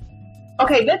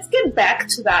 okay, let's get back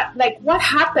to that. Like, what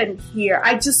happened here?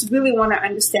 I just really want to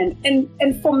understand.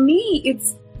 And for me,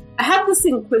 I have this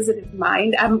inquisitive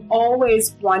mind. I'm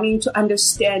always wanting to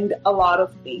understand a lot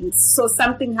of things. So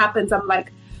something happens, I'm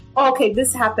like, oh, okay,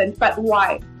 this happened, but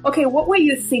why? Okay, what were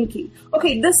you thinking?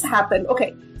 Okay, this happened.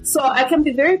 Okay, so I can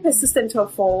be very persistent to a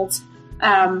fault.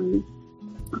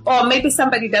 Or maybe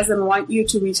somebody doesn't want you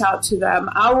to reach out to them.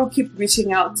 I will keep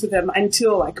reaching out to them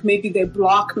until like maybe they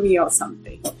block me or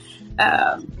something.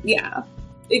 Yeah,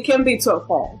 it can be to a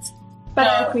fault, but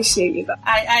I appreciate you though.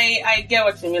 I get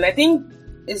what you mean. I think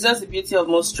it's just the beauty of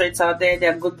most traits out there.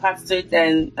 There are good parts to it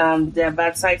and there are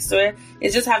bad sides to it.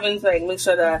 It's just having to like make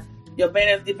sure that the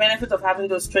benefit of having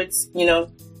those traits, you know,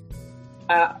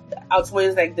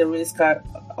 outweighs like the risk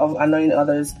of annoying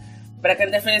others. But I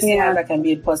can definitely see how that can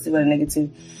be a positive and a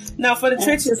negative. Now, for the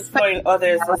traits you deploy in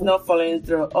others, it's not following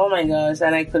through. Oh my gosh,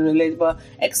 and I could relate, but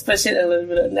explain a little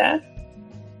bit on that.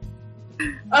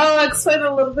 Oh, explain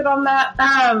a little bit on that.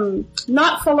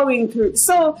 Not following through.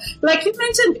 So, like you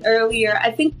mentioned earlier,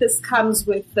 I think this comes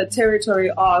with the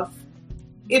territory of,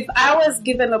 if I was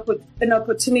given an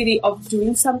opportunity of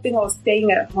doing something or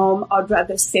staying at home, I'd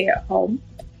rather stay at home.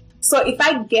 So if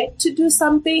I get to do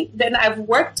something, then I've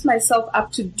worked myself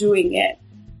up to doing it.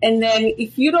 And then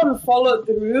if you don't follow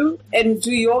through and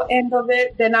do your end of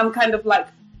it, then I'm kind of like,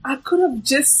 I could have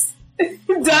just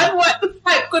done what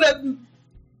I could have,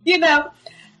 you know.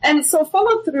 And so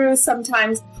follow through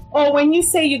sometimes, or when you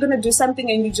say you're going to do something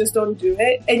and you just don't do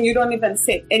it and you don't even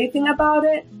say anything about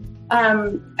it,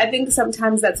 I think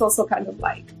sometimes that's also kind of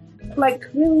like,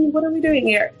 really, what are we doing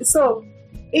here? So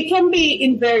it can be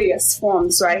in various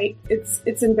forms, right?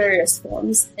 It's in various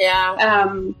forms.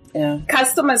 Yeah.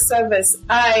 Customer service.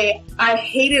 I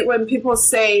hate it when people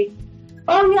say,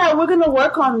 "Oh yeah, we're gonna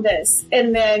work on this,"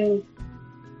 and then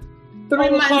 3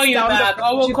 months we'll call you down back. the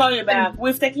road, We'll call you back.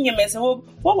 We've taken your message.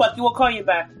 We'll call you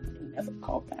back. Never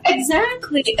call back.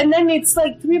 Exactly. And then it's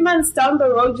like 3 months down the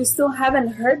road, you still haven't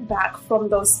heard back from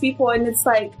those people, and it's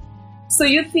like, so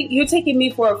you think you're taking me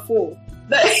for a fool?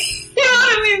 You know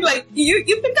what I mean? Like, you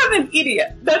think I'm an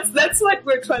idiot. That's what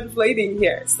we're translating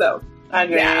here. So,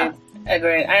 Agreed. Yeah.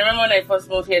 Agreed. I remember when I first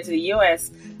moved here to the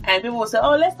US, and people would say,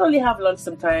 "Oh, let's only have lunch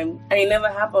sometime," and it never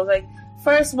happened. Like,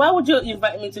 first, why would you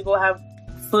invite me to go have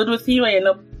food with you, and you're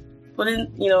not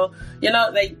putting, you're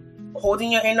not like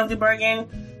holding your end of the bargain?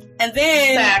 And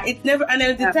then it never. And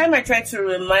then the time I tried to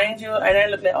remind you, and I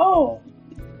looked like, "Oh,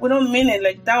 we don't mean it."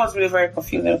 Like, that was really very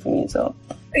confusing for me. So.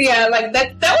 Yeah, like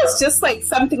that was just like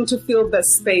something to fill the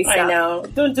space I know.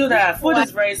 Don't do that. Food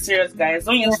is very serious, guys.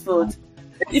 Don't use food.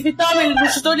 If you tell me we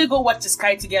should totally go watch the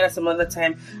sky together some other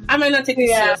time, I might not take it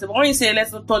seriously. But when you say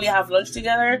let's totally have lunch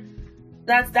together,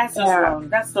 that's just wrong.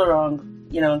 That's so wrong,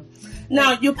 you know.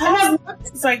 Now you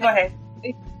sorry, go ahead.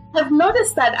 I've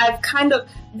noticed that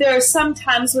there are some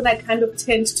times when I kind of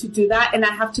tend to do that, and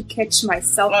I have to catch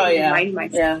myself and remind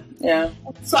myself. Yeah.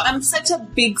 So I'm such a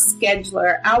big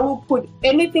scheduler. I will put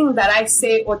anything that I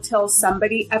say or tell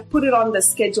somebody, I put it on the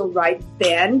schedule right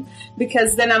then,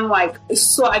 because then I'm like,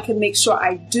 so I can make sure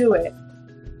I do it.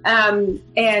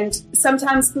 And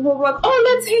sometimes people will be like,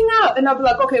 oh, let's hang out. And I'll be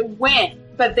like, okay, when?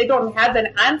 But they don't have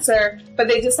an answer, but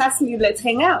they just ask me, let's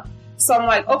hang out. So I'm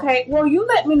like, okay, well, you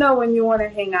let me know when you want to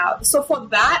hang out. So for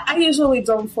that, I usually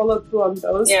don't follow through on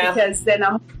those because then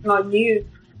I'm on you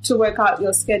to work out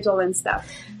your schedule and stuff.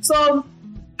 So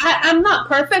I'm not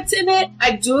perfect in it.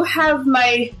 I do have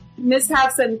my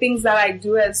mishaps and things that I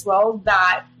do as well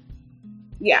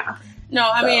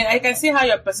No, I mean, I can see how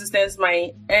your persistence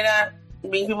might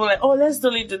being people like, oh, let's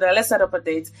totally do that. Let's set up a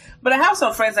date. But I have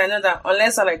some friends I know that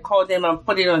unless I like call them and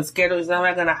put it on schedule, it's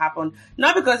never going to happen.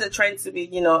 Not because they're trying to be,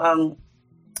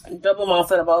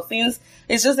 double-mouthed about things.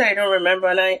 It's just that I don't remember,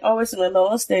 and I always remember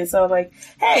those things. So I'm like,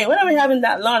 hey, when are we having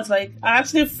that lunch? Like, I'm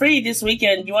actually free this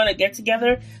weekend. You want to get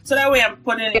together? So that way I'm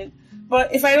putting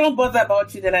But if I don't bother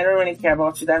about you, then I don't really care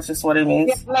about you. That's just what it means.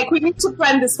 Yeah, like, we need to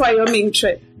plan this Wyoming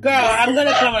trip. Girl, I'm going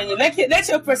to come on you. That's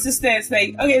your persistence.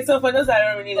 Like, okay, so for those that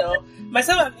don't really know,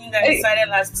 myself and Linda decided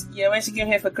last year when she came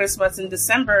here for Christmas in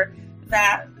December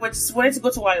that we just wanted to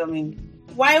go to Wyoming.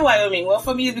 Why Wyoming? Well,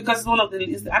 for me, it's because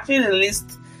it's actually the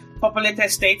least populated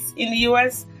states in the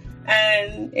U.S.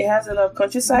 and it has a lot of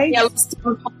countryside.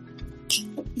 Yellowstone Park.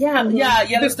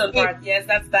 Yes,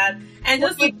 that's that. And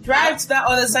just to drive to that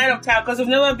other side of town because we've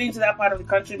never been to that part of the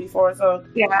country before. So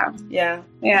yeah.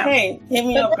 Hey, hit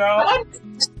me up, girl.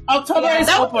 October is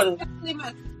open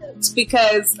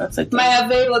because my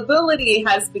availability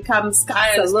has become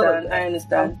scarce a little. I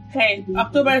understand. Hey,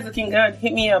 October is looking good.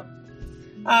 Hit me up.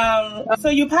 So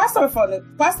you passed off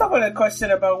on a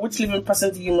question about which living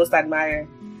person do you most admire.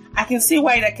 I can see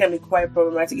why that can be quite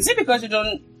problematic. Is it because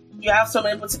you have so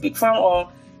many people to pick from, or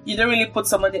you don't really put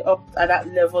somebody up at that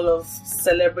level of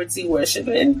celebrity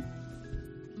worshiping?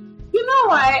 You know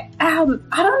what? I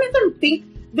don't even think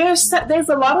there's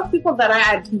a lot of people that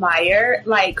I admire.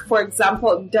 Like, for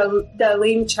example,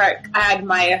 Darlene Church, I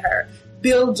admire her.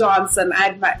 Bill Johnson, I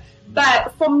admire.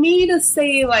 But for me to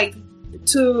say, like,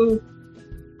 to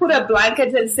put a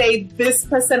blanket and say this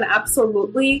person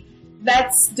absolutely,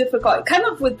 that's difficult. Kind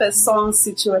of with the song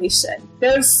situation.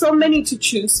 There's so many to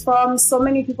choose from, so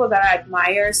many people that I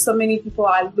admire, so many people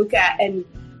I look at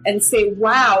and say,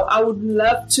 wow, I would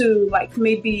love to, like,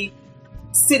 maybe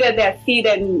sit at their feet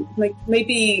and, like,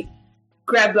 maybe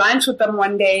grab lunch with them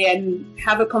one day and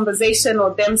have a conversation,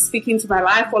 or them speaking to my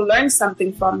life, or learn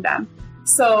something from them.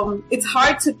 So it's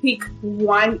hard to pick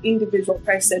one individual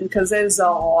person because there's a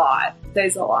lot.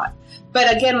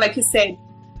 But again, like you said,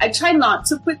 I try not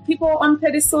to put people on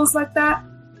pedestals like that,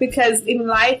 because in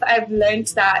life I've learned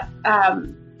that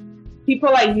people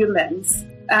are humans,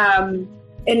 and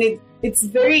it's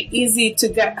very easy to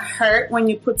get hurt when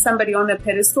you put somebody on a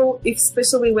pedestal,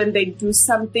 especially when they do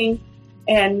something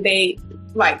and they,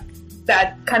 like,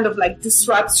 that kind of, like,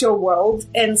 disrupts your world.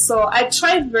 And so I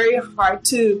try very hard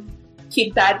to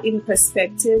keep that in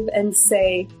perspective and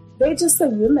say, they're just a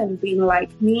human being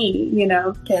like me, you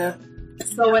know? Yeah.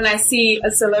 So when I see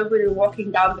a celebrity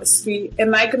walking down the street,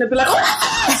 am I going to be like,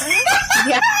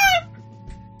 yeah,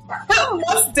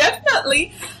 most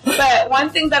definitely. But one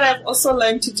thing that I've also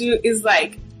learned to do is,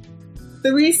 like,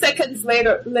 3 seconds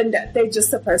later, Linda, they're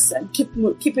just a person. Keep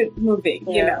it moving,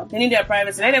 you know. They need their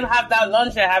privacy. Let them have that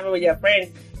lunch they're having with your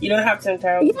friends. You don't have to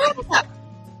interrupt. Yeah,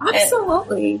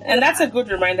 absolutely. And that's a good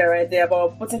reminder right there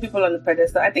about putting people on the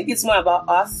pedestal. I think it's more about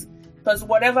us. Because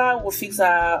whatever we fix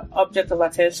our object of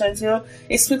attention to,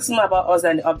 it speaks more about us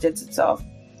than the object itself.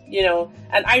 You know,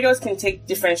 and idols can take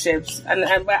different shapes. And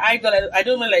by idol, I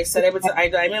don't mean like celebrity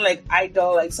idol. I mean like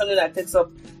idol, like something that takes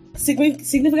up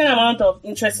significant amount of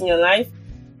interest in your life,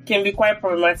 can be quite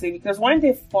problematic. Because when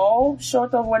they fall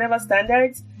short of whatever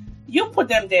standards, you put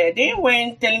them there. They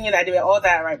weren't telling you that they were all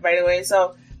that, right? By the way,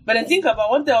 so but then think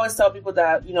about what they always tell people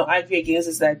that, you know, argue against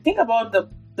is that think about the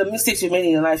mistakes you made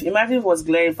in your life. Imagine if it was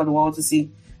glaring for the world to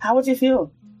see. How would you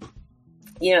feel?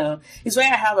 You know, it's why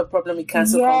I have a problem with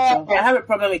cancel culture. I have a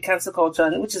problem with cancel culture,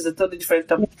 which is a totally different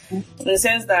topic. In the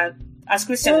sense that, as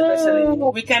Christians especially,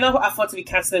 we cannot afford to be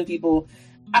canceling people.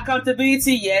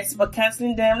 Accountability, yes, but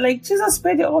canceling them, like, Jesus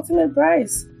paid the ultimate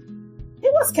price. He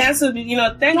was cancelled, you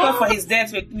know, thank God for his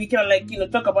death. We can, like, you know,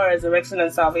 talk about resurrection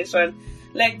and salvation.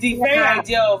 Like, the very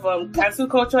idea of cancel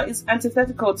culture is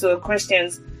antithetical to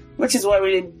Christians. Which is what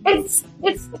really... It's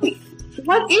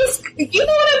what is... You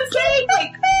know what I'm saying?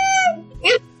 Like,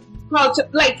 it's culture.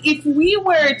 Like, if we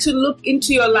were to look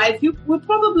into your life, we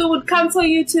probably would cancel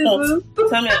you too.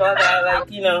 Tell me about that.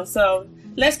 Like, you know, so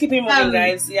let's keep it moving,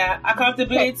 guys. Yeah,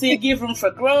 accountability, give room for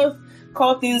growth,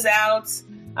 call things out,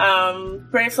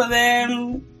 pray for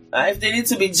them. If they need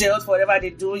to be jailed for whatever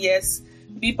they do, yes,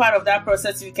 be part of that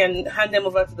process. You can hand them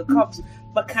over to the cops.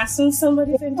 But canceling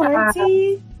somebody's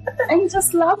entirety... And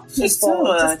just love people. It's too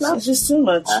much. It's just too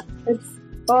much.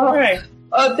 Right.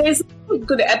 There's a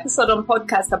good episode on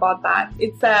podcast about that.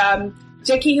 It's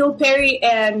Jackie Hill Perry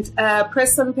and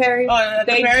Preston Perry. Oh,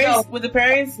 the Perrys? With the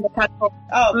Perrys?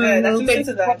 Oh, good. I should listen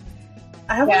to that.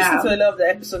 I haven't listened to a lot of the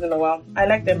episode in a while. I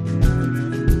like them.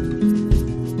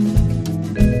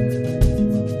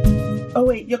 Oh,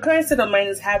 wait. Your current state of mind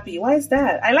is happy. Why is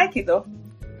that? I like it, though.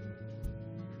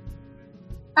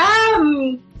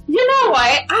 You know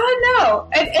what? I don't know.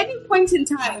 At any point in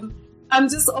time, I'm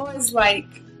just always like,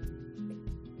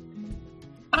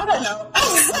 I don't know.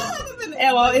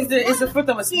 Yeah, well, it's the fruit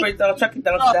of a spirit. I'll track it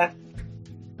down to that.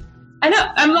 I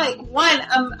know. I'm like, one,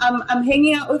 I'm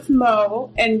hanging out with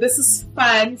Mo, and this is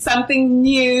fun. Something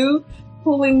new,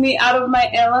 pulling me out of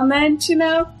my element, you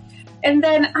know. And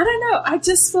then, I don't know, I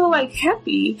just feel like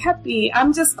happy.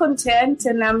 I'm just content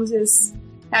and I'm just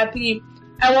happy.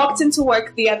 I walked into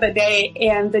work the other day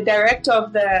and the director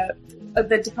of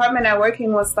the department I work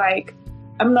in was like,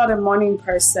 I'm not a morning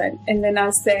person. And then I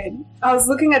was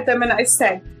looking at them and I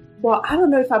said, well, I don't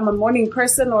know if I'm a morning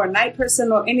person or a night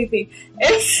person or anything.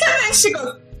 And she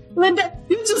goes, Linda,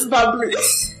 you're just bubbly.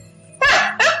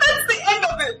 That's the end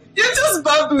of it. You're just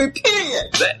bubbly,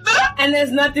 period. And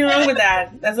there's nothing wrong with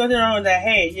that. There's nothing wrong with that.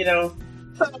 Hey, you know.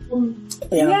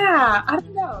 Yeah, I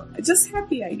don't know. Just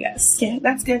happy, I guess. Yeah,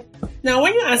 that's good. Now,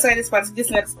 when you answer this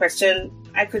next question,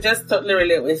 I could just totally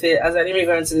relate with it as an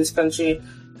immigrant to this country,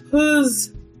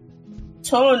 whose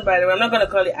tone, by the way, I'm not going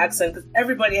to call it accent because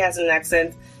everybody has an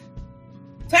accent.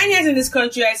 10 years in this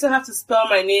country, I still have to spell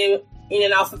my name in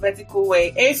an alphabetical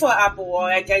way. A for Apple,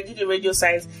 or I do the radio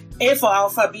signs. A for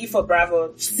Alpha, B for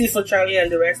Bravo, C for Charlie,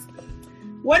 and the rest.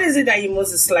 What is it that you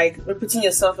most dislike? Repeating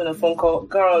yourself in a phone call.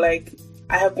 Girl, like,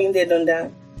 I have been there, done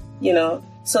that. You know?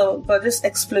 So, but just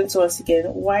explain to us again.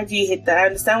 Why do you hate that? I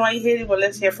understand why you hate it, but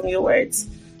let's hear from your words.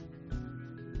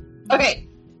 Okay.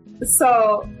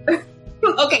 So,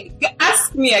 okay,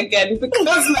 ask me again because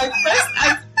my first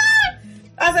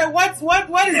I was like,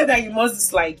 what is it that you most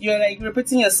dislike? You're like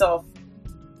repeating yourself.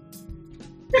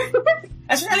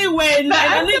 Especially when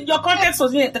your context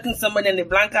was when you're talking to somebody and they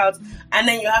blank out and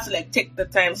then you have to like take the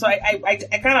time. So I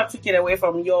kind of took it away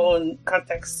from your own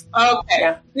context. Okay.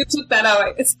 Yeah. You took that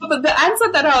away. So, but the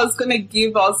answer that I was going to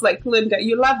give, I was like, Linda,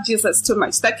 you love Jesus too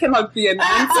much. That cannot be an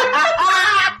answer.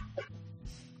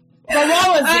 But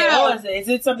what was it? Is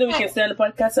it something we can say on the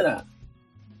podcast or not?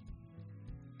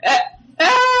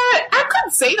 I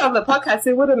could say it on the podcast.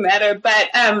 It wouldn't matter. But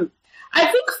I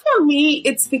think for me,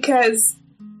 it's because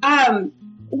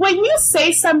when you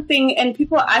say something and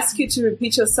people ask you to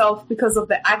repeat yourself because of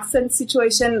the accent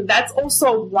situation, that's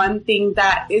also one thing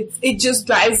that it just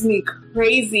drives me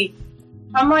crazy.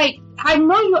 I'm like, I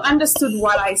know you understood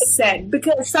what I said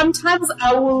because sometimes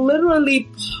I will literally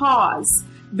pause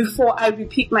before I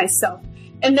repeat myself.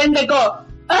 And then they go,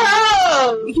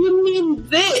 oh, you mean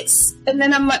this? And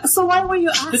then I'm like, so why were you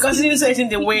asking? Because you didn't say it in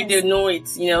the way they know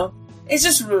it, you know? It's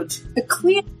just rude.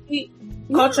 Clearly.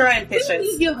 Cultural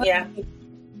impatience. Yeah.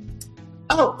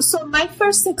 Oh, so my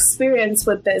first experience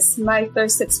with this,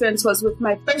 was with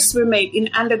my first roommate in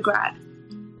undergrad.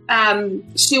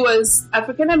 She was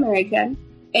African-American,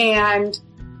 and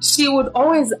she would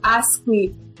always ask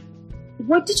me,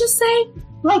 what did you say?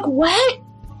 Like, what?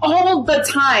 All the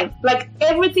time. Like,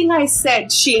 everything I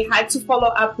said, she had to follow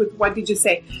up with, what did you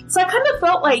say? So I kind of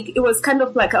felt like it was kind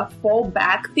of like a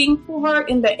fallback thing for her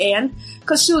in the end,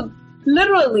 because she would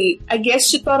literally, I guess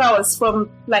she thought I was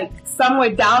from like somewhere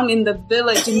down in the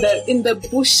village, in the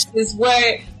bushes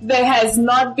where there has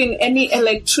not been any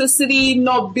electricity,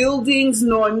 no buildings,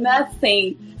 nor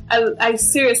nothing. I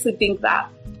seriously think that.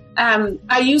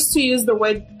 I used to use the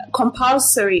word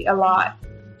compulsory a lot.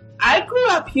 I grew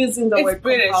up using the word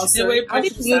British. compulsory. The way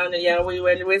British sounded, yeah, we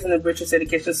were raised in the British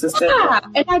education system. Yeah,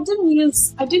 and I didn't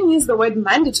use the word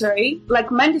mandatory. Like,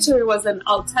 mandatory was an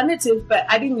alternative, but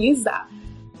I didn't use that.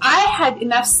 I had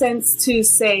enough sense to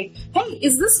say, hey,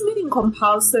 is this meeting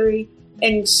compulsory?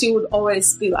 And she would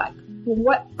always be like,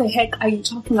 what the heck are you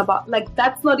talking about? Like,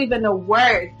 that's not even a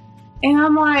word. And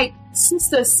I'm like,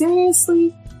 sister,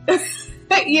 seriously?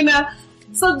 You know?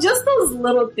 So just those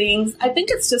little things. I think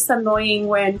it's just annoying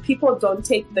when people don't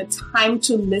take the time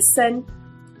to listen.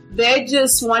 They're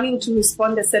just wanting to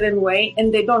respond a certain way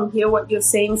and they don't hear what you're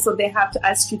saying, so they have to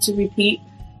ask you to repeat.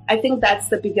 I think that's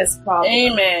the biggest problem.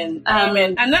 Amen.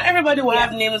 Amen. And not everybody will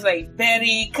have names like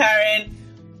Betty, Karen.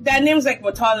 That name's like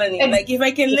Motolani. Like, if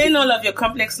I can learn all of your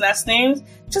complex last names,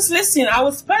 just listen. I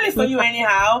will spell it for you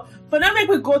anyhow. But don't make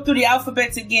me go through the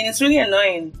alphabet again. It's really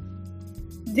annoying.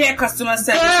 Dear customer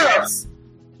service reps.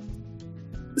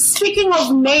 Speaking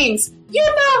of names, you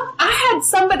know, I had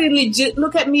somebody legit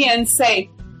look at me and say,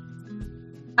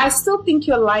 I still think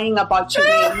you're lying about your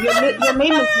name. Your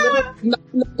name is literally not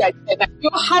you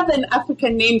have an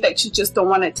African name that you just don't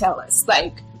want to tell us.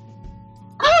 Like,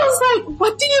 I was like,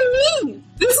 what do you mean?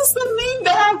 This is the name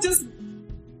that I just...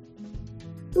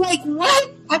 Like,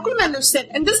 what? I couldn't understand.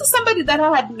 And this is somebody that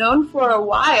I had known for a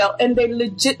while, and they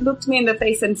legit looked me in the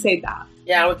face and said that.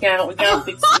 Yeah, we can't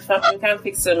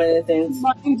fix so many things.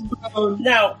 Mind blown.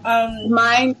 Now,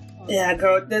 yeah,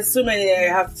 girl, there's so many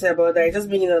I have to say about that. It's just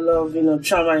bringing a lot of,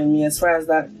 trauma in me as far as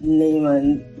that name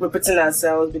and repeating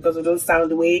ourselves because we don't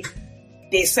sound the way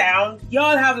they sound. You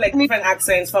all have like different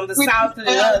accents from the south to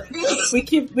the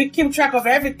north. We keep track of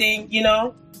everything,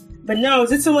 But no,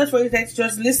 is it so much for you to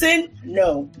just listen?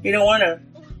 No, you don't want to.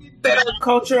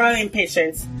 Cultural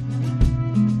impatience.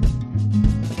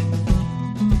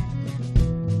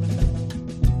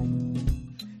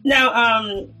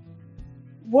 Now,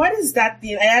 what is that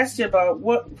thing? I asked you about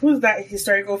who's that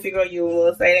historical figure you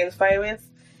most identify with?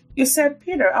 You said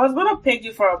Peter. I was going to peg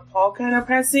you for a Paul kind of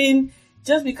person,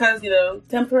 just because,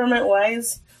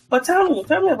 temperament-wise. But tell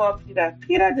me about Peter.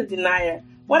 Peter the denier.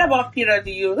 What about Peter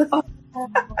do you...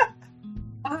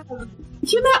 I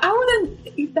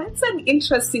wouldn't... That's an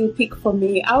interesting pick for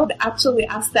me. I would actually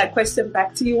ask that question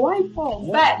back to you. Why Paul?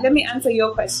 But let me answer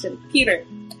your question. Peter.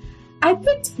 I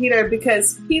picked Peter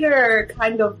because Peter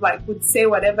kind of would say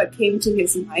whatever came to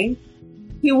his mind.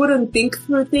 He wouldn't think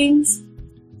through things.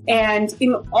 And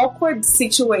in awkward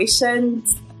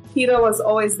situations, Peter was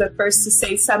always the first to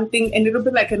say something, and it'll be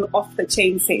like an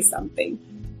off-the-chain say something.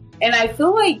 And I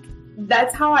feel like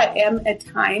that's how I am at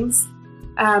times.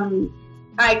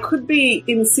 I could be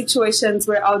in situations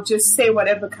where I'll just say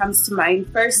whatever comes to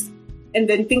mind first and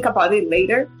then think about it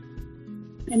later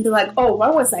and be like, oh,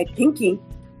 what was I thinking?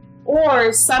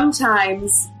 Or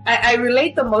sometimes I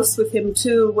relate the most with him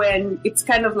too when it's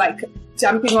kind of like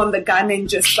jumping on the gun and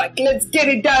just let's get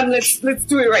it done, let's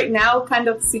do it right now kind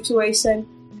of situation.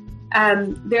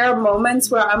 There are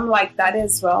moments where I'm like that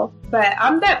as well, but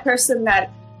I'm that person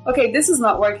that, okay, this is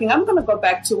not working. I'm going to go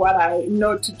back to what I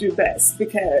know to do best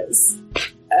because,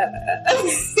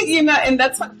 and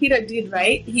that's what Peter did,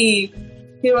 right? He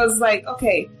was like,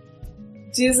 okay,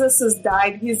 Jesus has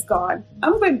died. He's gone.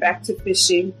 I'm going back to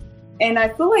fishing. And I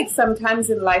feel like sometimes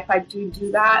in life I do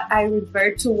that. I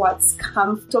revert to what's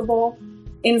comfortable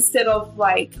instead of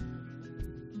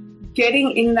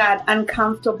getting in that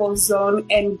uncomfortable zone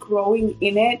and growing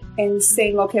in it and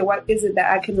saying, okay, what is it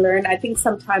that I can learn? I think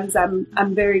sometimes I'm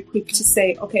very quick to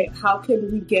say, okay, how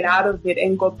can we get out of it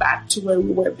and go back to where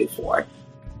we were before?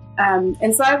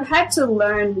 And so I've had to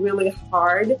learn really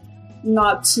hard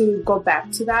not to go back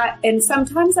to that. And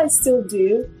sometimes I still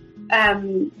do.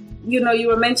 You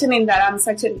were mentioning that I'm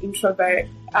such an introvert.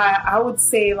 I would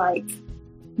say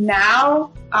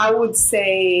now, I would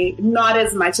say not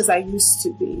as much as I used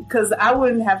to be, because I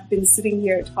wouldn't have been sitting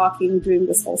here talking during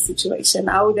this whole situation.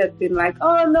 I would have been like,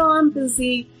 oh, no, I'm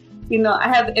busy. I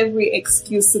have every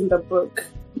excuse in the book.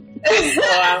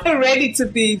 Wow. Ready to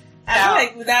be. I feel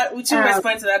like with you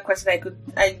responding to that question,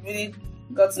 I really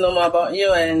got to know more about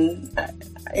you, and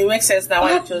it makes sense now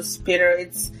why you chose Peter.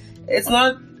 It's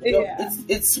not,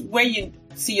 it's where you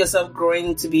see yourself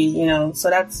growing to be, so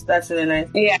that's really nice.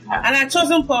 Yeah. And I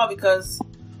chosen Paul because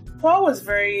Paul was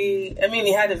he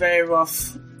had a very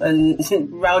rough and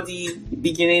rowdy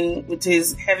beginning with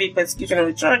his heavy persecution of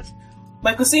the church,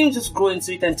 but I could see him just grow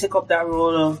into it and take up that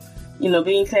role of,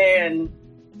 being clear, and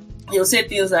he'll say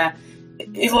things that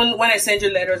even when I send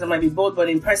you letters, I might be bold, but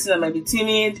in person I might be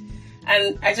timid.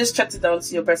 And I just tracked it down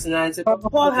to your personality. But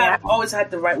Paul always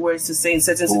had the right words to say in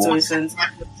certain situations.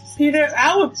 Peter,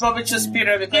 I would probably choose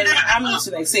Peter because I'm used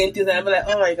to saying things and I'll be like,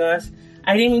 oh my gosh,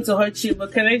 I didn't mean to hurt you,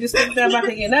 but can I just take that back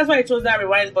again? That's why I chose that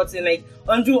rewind button,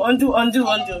 undo.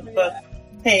 But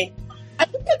hey, I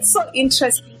think it's so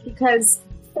interesting because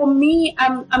for me,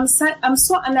 I'm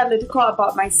so analytical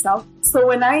about myself. So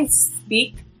when I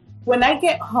speak, when I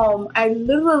get home, I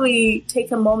literally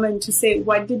take a moment to say,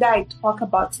 what did I talk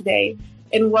about today?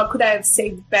 And what could I have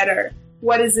said better?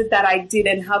 What is it that I did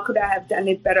and how could I have done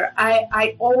it better?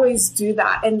 I always do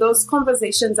that. And those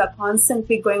conversations are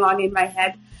constantly going on in my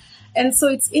head. And so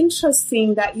it's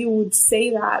interesting that you would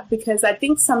say that because I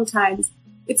think sometimes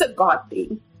it's a God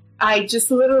thing. I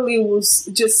just literally will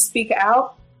just speak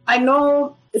out. I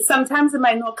know sometimes it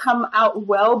might not come out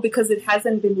well because it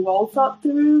hasn't been well thought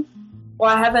through, or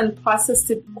I haven't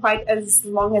processed it quite as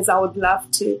long as I would love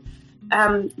to.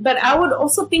 But I would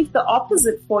also think the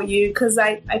opposite for you because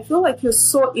I feel like you're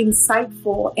so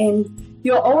insightful and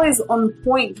you're always on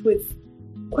point with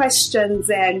questions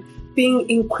and being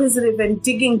inquisitive and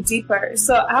digging deeper.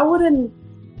 So I wouldn't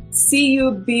see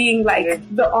you being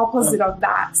the opposite of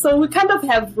that. So we kind of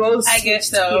have roles here. It's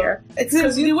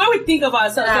the way we think of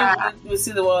ourselves, we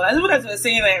see the world. As we were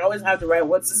saying, I always have the right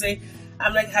words to say.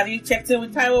 I'm like, have you checked in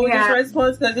with Taiwo with his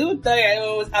response? Because he would tell you I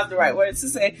always have the right words to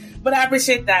say. But I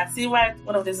appreciate that. See, one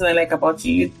of the things I like about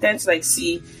you, you tend to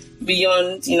see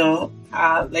beyond,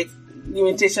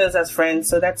 limitations as friends.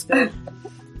 So that's good.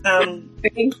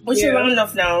 We should round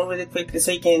off now really quickly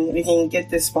so we can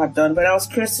get this part done. But I was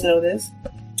curious to know this.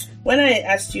 When I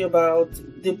asked you about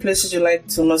the places you like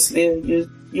to most live,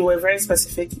 you were very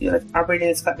specific. You operating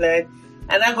in Scotland,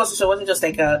 and that goes to show it wasn't just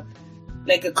like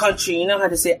a country. You know how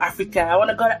to say Africa. I want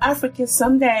to go to Africa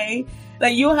someday.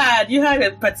 You had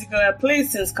a particular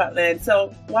place in Scotland.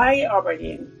 So why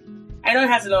Aberdeen? I know it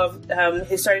has a lot of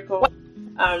historical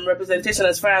representation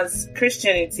as far as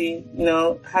Christianity.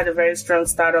 Had a very strong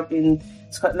startup in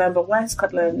Scotland. But why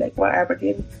Scotland? Why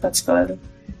Aberdeen particularly?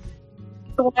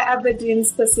 Why Aberdeen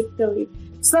specifically?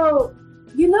 So,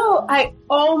 I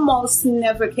almost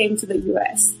never came to the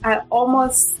US. I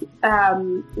almost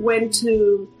went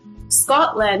to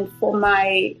Scotland for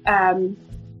my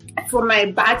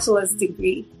bachelor's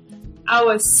degree. I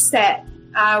was set.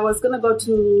 I was going to go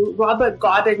to Robert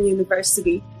Gordon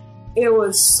University. It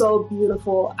was so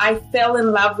beautiful. I fell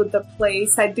in love with the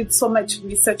place. I did so much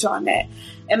research on it.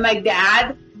 And my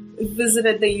dad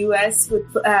visited the US with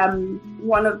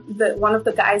one of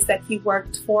the guys that he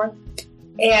worked for.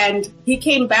 And he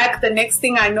came back. The next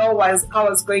thing I know was I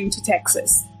was going to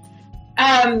Texas.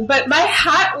 But my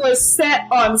heart was set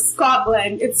on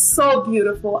Scotland. It's so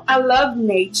beautiful. I love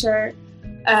nature.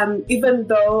 Even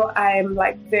though I'm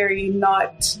very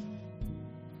not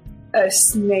a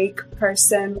snake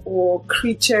person or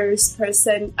creatures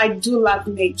person, I do love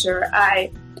nature. I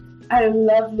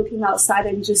love looking outside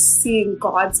and just seeing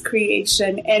God's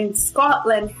creation. And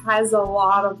Scotland has a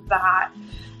lot of that.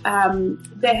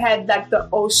 They had the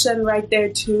ocean right there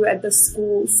too at the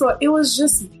school. So it was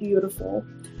just beautiful.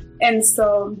 And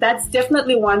so that's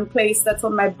definitely one place that's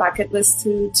on my bucket list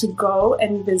to go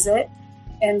and visit.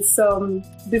 And so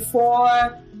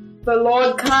before the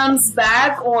Lord comes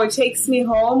back or takes me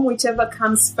home, whichever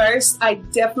comes first, I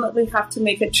definitely have to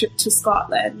make a trip to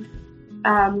Scotland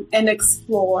and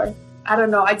explore. I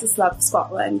don't know. I just love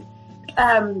Scotland.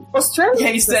 Australia. Yeah,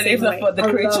 you said if not for the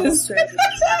creatures.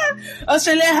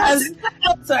 Australia has.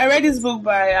 So I read this book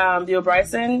by Theo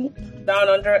Bryson, Down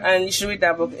Under, and you should read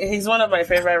that book. He's one of my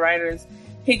favorite writers.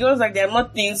 He goes there are more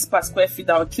things per square feet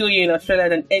that will kill you in Australia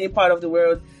than any part of the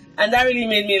world, and that really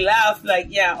made me laugh.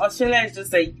 Australia is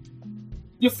just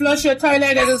you flush your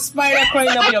toilet, there's a spider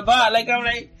crawling up your butt. I'm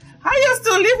like, how you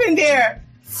still living there?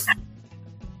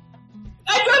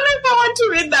 I don't know if I want to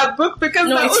read that book because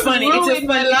it's funny. It's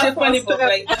a funny book.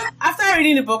 After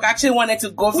reading the book, I actually wanted to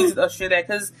go visit Australia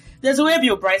because there's a way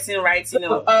Theo Bryson writes,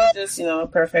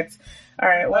 perfect. All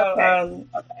right. Well, okay.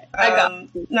 I got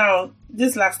now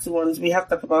these last two ones we have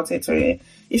to talk about it. Really.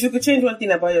 If you could change one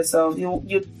thing about yourself,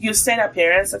 you said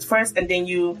appearance at first, and then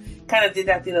you kind of did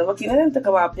that thing of okay, let me talk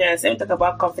about appearance. Let me talk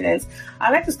about confidence.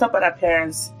 I like to stop at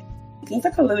appearance. Can you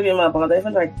talk a little bit more about that?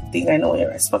 Even though I think I know what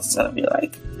your response is gonna be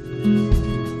like.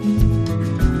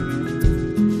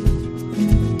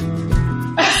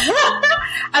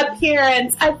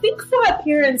 Appearance. I think for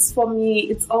appearance, for me,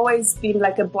 it's always been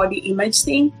a body image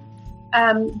thing.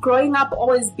 Growing up,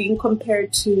 always being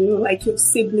compared to your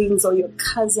siblings or your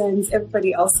cousins,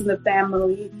 everybody else in the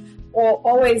family, or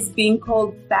always being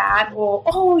called fat, or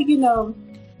in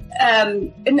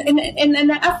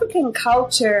the African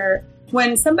culture,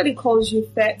 when somebody calls you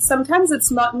fat, sometimes it's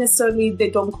not necessarily they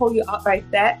don't call you outright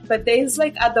fat, but there's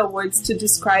other words to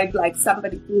describe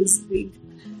somebody who's big.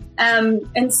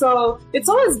 And so it's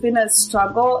always been a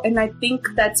struggle, and I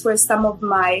think that's where some of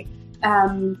my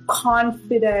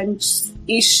confidence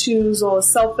issues or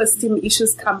self-esteem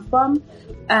issues come from.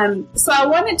 So I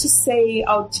wanted to say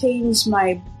I'll change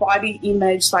my body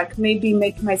image, maybe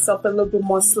make myself a little bit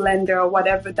more slender or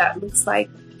whatever that looks like.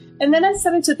 And then I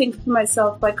started to think to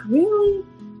myself, really?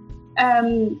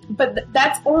 But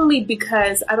that's only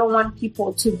because I don't want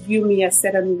people to view me a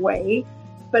certain way.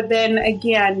 But then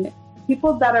again,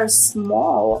 people that are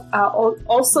small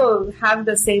also have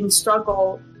the same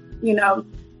struggle,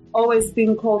 always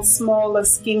being called small or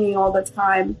skinny all the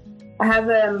time. I have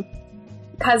a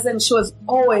cousin, she was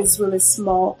always really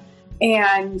small.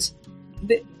 And,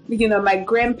 my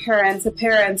grandparents, the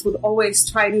parents would always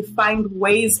try to find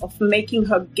ways of making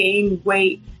her gain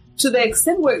weight to the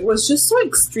extent where it was just so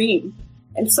extreme.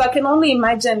 And so I can only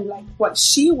imagine what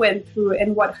she went through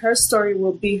and what her story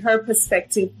will be, her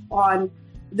perspective on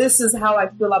this is how I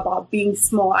feel about being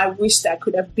small. I wish that I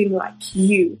could have been like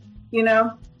you,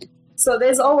 So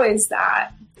there's always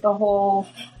that, the whole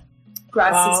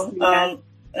grass is greener.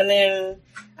 And then,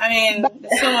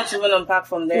 there's so much you will unpack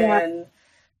from there. Yeah. And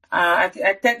I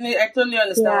totally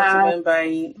understand what you mean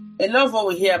by a lot of what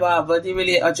we hear about our body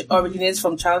really originates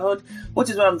from childhood, which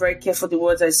is why I'm very careful the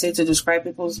words I say to describe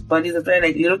people's bodies,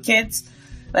 especially little kids.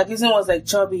 Using words like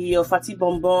chubby or fatty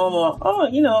bum bum or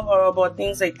about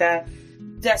things like that.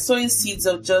 They're sowing seeds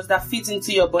of just that feeds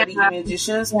into your body image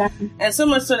issues. Yeah. And so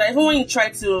much so that even when you try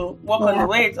to work on the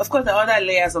weight, of course, there are other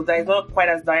layers of that. It's not quite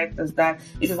as direct as that.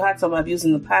 If you've had some abuse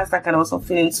in the past, that can also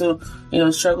fit into,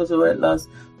 struggles with weight loss.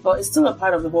 But it's still a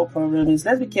part of the whole problem is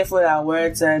let's be careful with our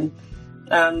words and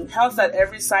health at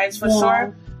every size for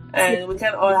sure. And we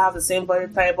can't all have the same body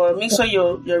type, but make sure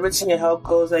you're reaching your health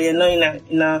goals and you're not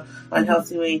in a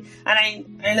unhealthy way. And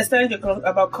I understand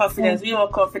about confidence. Be more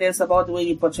confidence about the way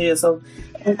you portray yourself.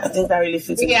 I think that really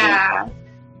fits. Yeah.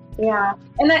 Yeah.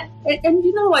 And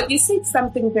you know what? You said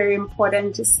something very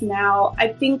important just now. I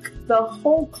think the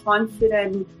whole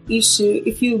confidence issue,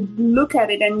 if you look at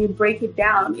it and you break it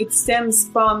down, it stems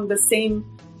from the same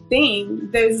thing.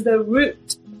 There's the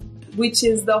root, which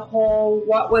is the whole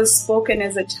what was spoken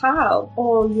as a child.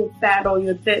 Oh, you're fat, or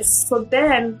you're this. So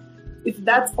then, if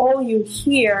that's all you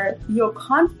hear, your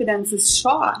confidence is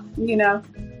shot. You know,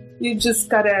 you just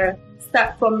gotta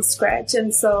start from scratch.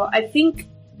 And so I think,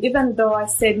 even though I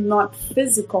said not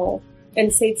physical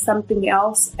and said something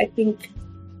else, I think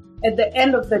at the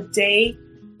end of the day,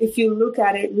 if you look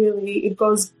at it, really, it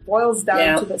boils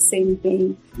down to the same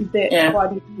thing, the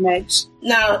body image.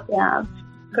 No. Yeah.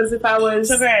 Because if I was...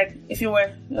 So Brad, if you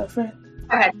were... No, Fred.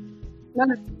 I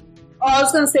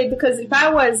was going to say, because if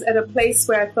I was at a place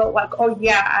where I felt like, oh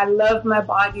yeah, I love my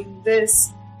body,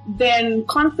 this, then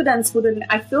confidence wouldn't...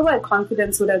 I feel like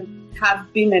confidence wouldn't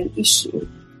have been an issue.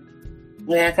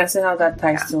 Yeah, I can see how that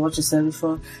ties to what you said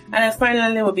before. And then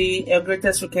finally will be, your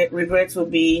greatest regret will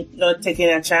be not taking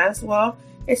a chance. Well,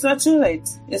 it's not too late.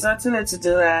 It's not too late to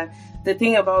do that. The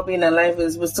thing about being alive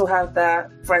is we still have that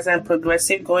present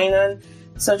progressive going on.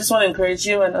 So I just want to encourage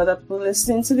you and other people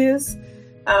listening to this.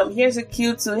 Here's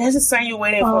a sign you're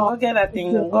waiting for. Go get that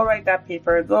thing. Go write that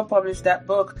paper. Go publish that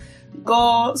book.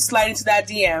 Go slide into that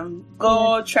DM.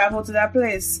 Go travel to that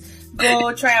place.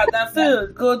 Go try out that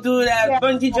food. Go do that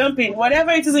bungee jumping.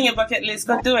 Whatever it is on your bucket list,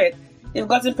 go do it. You've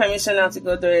gotten permission now to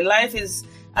go do it. Life is,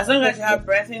 as long as you have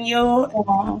breath in you,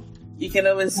 you can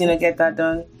always, get that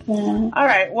done. All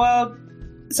right. Well,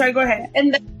 sorry, go ahead.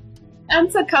 And the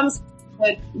answer comes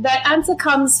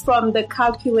from the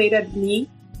calculated me.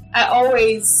 I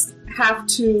always have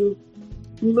to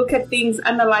look at things,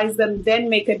 analyze them, then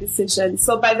make a decision.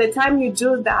 So by the time you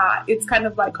do that, it's kind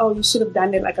of like, oh, you should have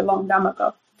done it like a long time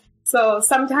ago. So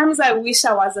sometimes I wish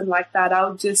I wasn't like that.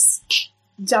 I'll just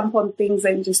jump on things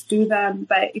and just do them,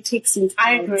 but it takes me time.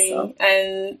 I agree. So.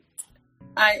 And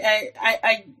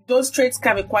I those traits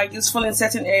can be quite useful in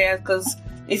certain areas, because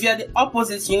if you're the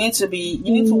opposite, you need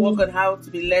to work on how to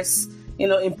be less,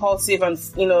 impulsive and,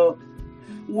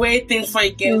 weigh things before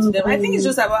you get into them. I think it's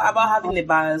just about having a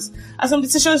balance. And some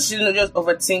decisions you just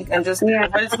overthink and just,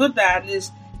 but it's good that at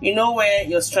least you know where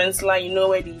your strengths lie, you know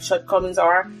where the shortcomings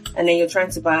are, and then you're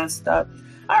trying to balance it out.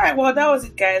 All right, well, that was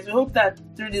it, guys. We hope that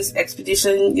through this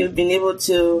expedition, you've been able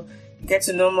to get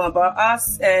to know more about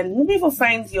us and maybe even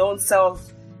find your own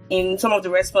self in some of the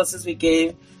responses we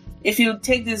gave. If you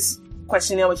take this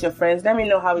questionnaire with your friends, let me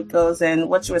know how it goes and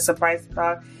what you were surprised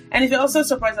about. And if you're also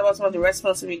surprised about some of the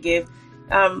responses we gave,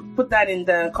 put that in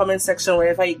the comment section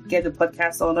wherever you get the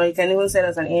podcast, or you can even send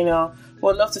us an email.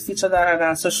 We'd love to feature that on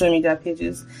our social media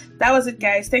pages. That was it,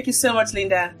 guys. Thank you so much,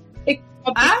 Linda. It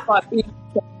cannot be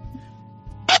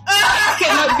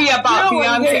about Beyonce. You're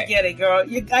gonna get it, girl.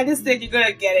 I just think you're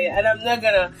gonna get it, and I'm not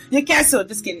gonna. You're canceled.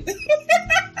 Just kidding.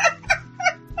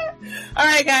 All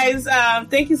right, guys.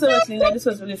 Thank you so much, Linda. This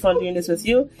was really fun doing this with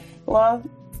you. Well.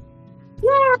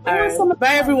 All right.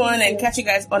 Bye, everyone, and catch you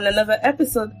guys on another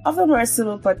episode of the More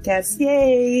Sibyl Podcast.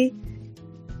 Yay!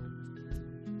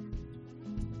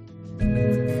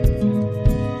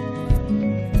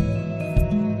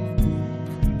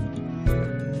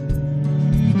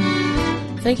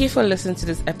 Thank you for listening to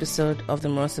this episode of the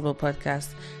More Sibyl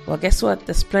Podcast. Well, guess what?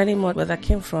 There's plenty more where that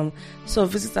came from. So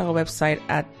visit our website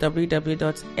at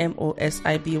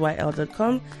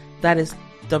www.mosibyl.com. That is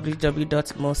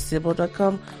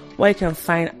www.moresibyl.com, where you can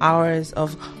find hours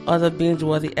of other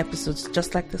binge-worthy episodes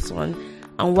just like this one.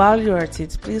 And while you're at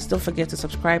it, please don't forget to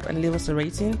subscribe and leave us a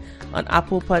rating on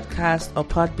Apple Podcasts or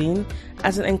Podbean,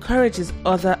 as it encourages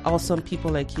other awesome people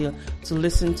like you to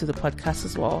listen to the podcast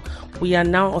as well. We are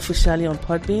now officially on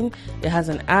Podbean. It has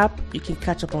an app. You can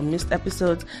catch up on missed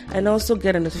episodes and also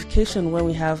get a notification when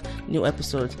we have new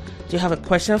episodes. Do you have a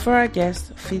question for our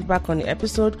guest, feedback on the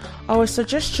episode, or a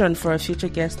suggestion for a future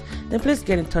guest? Then please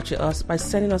get in touch with us by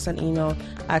sending us an email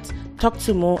at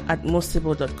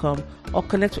talktomo@moresibyl.com or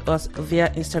connect with us via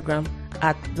Instagram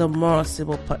at the More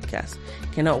Sibyl Podcast.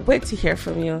 Cannot wait to hear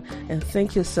from you, and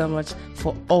thank you so much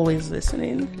for always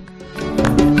listening.